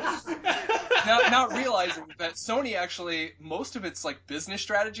this. not realizing that Sony actually, most of its like business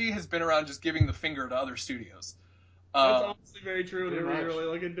strategy has been around just giving the finger to other studios. That's honestly very true when you pretty much. really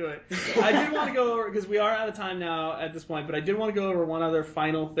look into it. I did want to go over, because we are out of time now at this point, but I did want to go over one other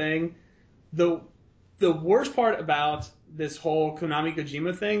final thing. The worst part about this whole Konami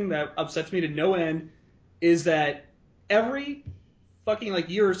Kojima thing that upsets me to no end is that every fucking like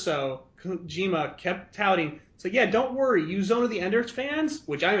year or so, Kojima kept touting, so yeah, don't worry, you Zone of the Enders fans,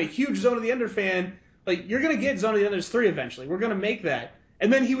 which I'm a huge Zone of the Ender fan, like you're going to get Zone of the Enders 3 eventually. We're going to make that.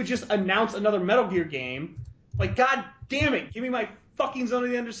 And then he would just announce another Metal Gear game. Like, god damn it, give me my fucking Zone of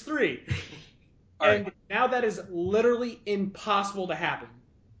the Enders 3. And now that is literally impossible to happen.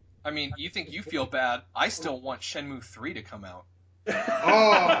 I mean, you think you feel bad? I still want Shenmue 3 to come out. Like,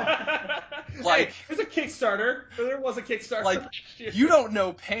 hey, there's a Kickstarter. There was a Kickstarter. Like, you don't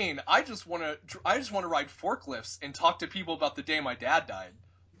know pain. I just want to ride forklifts and talk to people about the day my dad died.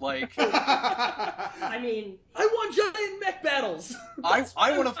 Like, I mean, I want giant mech battles. I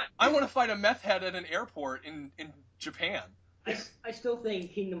want to fight a meth head at an airport in Japan. I still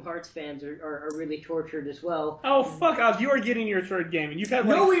think Kingdom Hearts fans are really tortured as well. Oh, fuck off. You are getting your third game, and you've had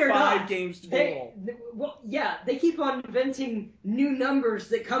like No, we are 5 not. games total. Well, yeah, they keep on inventing new numbers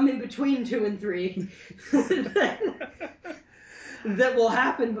that come in between 2 and 3 that will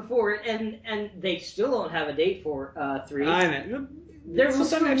happen before it, and they still don't have a date for 3. I know. There will Sometime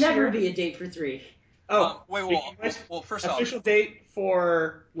still next never year. be a date for 3. Oh, Well, first off, official date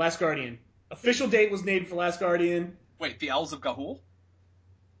for Last Guardian. Official date was named for Last Guardian. wait, the Owls of Ga'Hoole?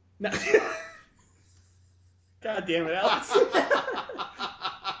 No. God damn it, Alex.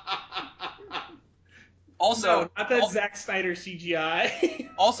 Also, No, not that Zack Snyder CGI.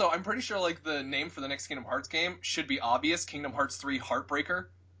 Also, I'm pretty sure like the name for the next Kingdom Hearts game should be obvious: Kingdom Hearts 3 Heartbreaker.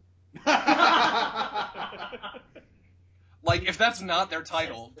 Like, if that's not their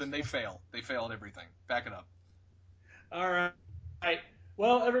title, then they fail. They fail at everything. Back it up. All right.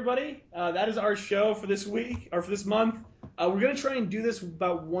 Well, everybody, that is our show for this week, or for this month. We're going to try and do this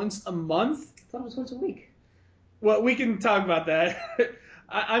about once a month. I thought it was once a week. Well, we can talk about that.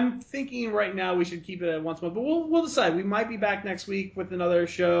 I'm thinking right now we should keep it at once a month, but we'll decide. We might be back next week with another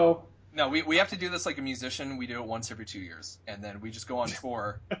show. No, we have to do this like a musician. We do it once every 2 years, and then we just go on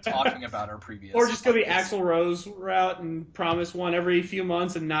tour talking about our previous. Or just go the Axl Rose route and promise one every few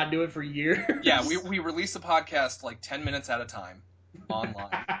months and not do it for years. Yeah, we release the podcast like 10 minutes at a time online.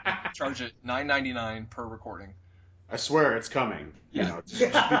 Charge it $9.99 per recording. I swear it's coming. Yeah. You know,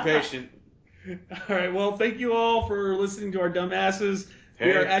 just be patient. All right. Well, thank you all for listening to our dumbasses. We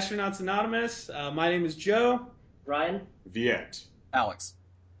Hey. are Astronauts Anonymous. My name is Joe. Ryan? Viet. Alex.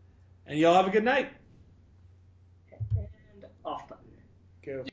 And y'all have a good night. And off button. Go.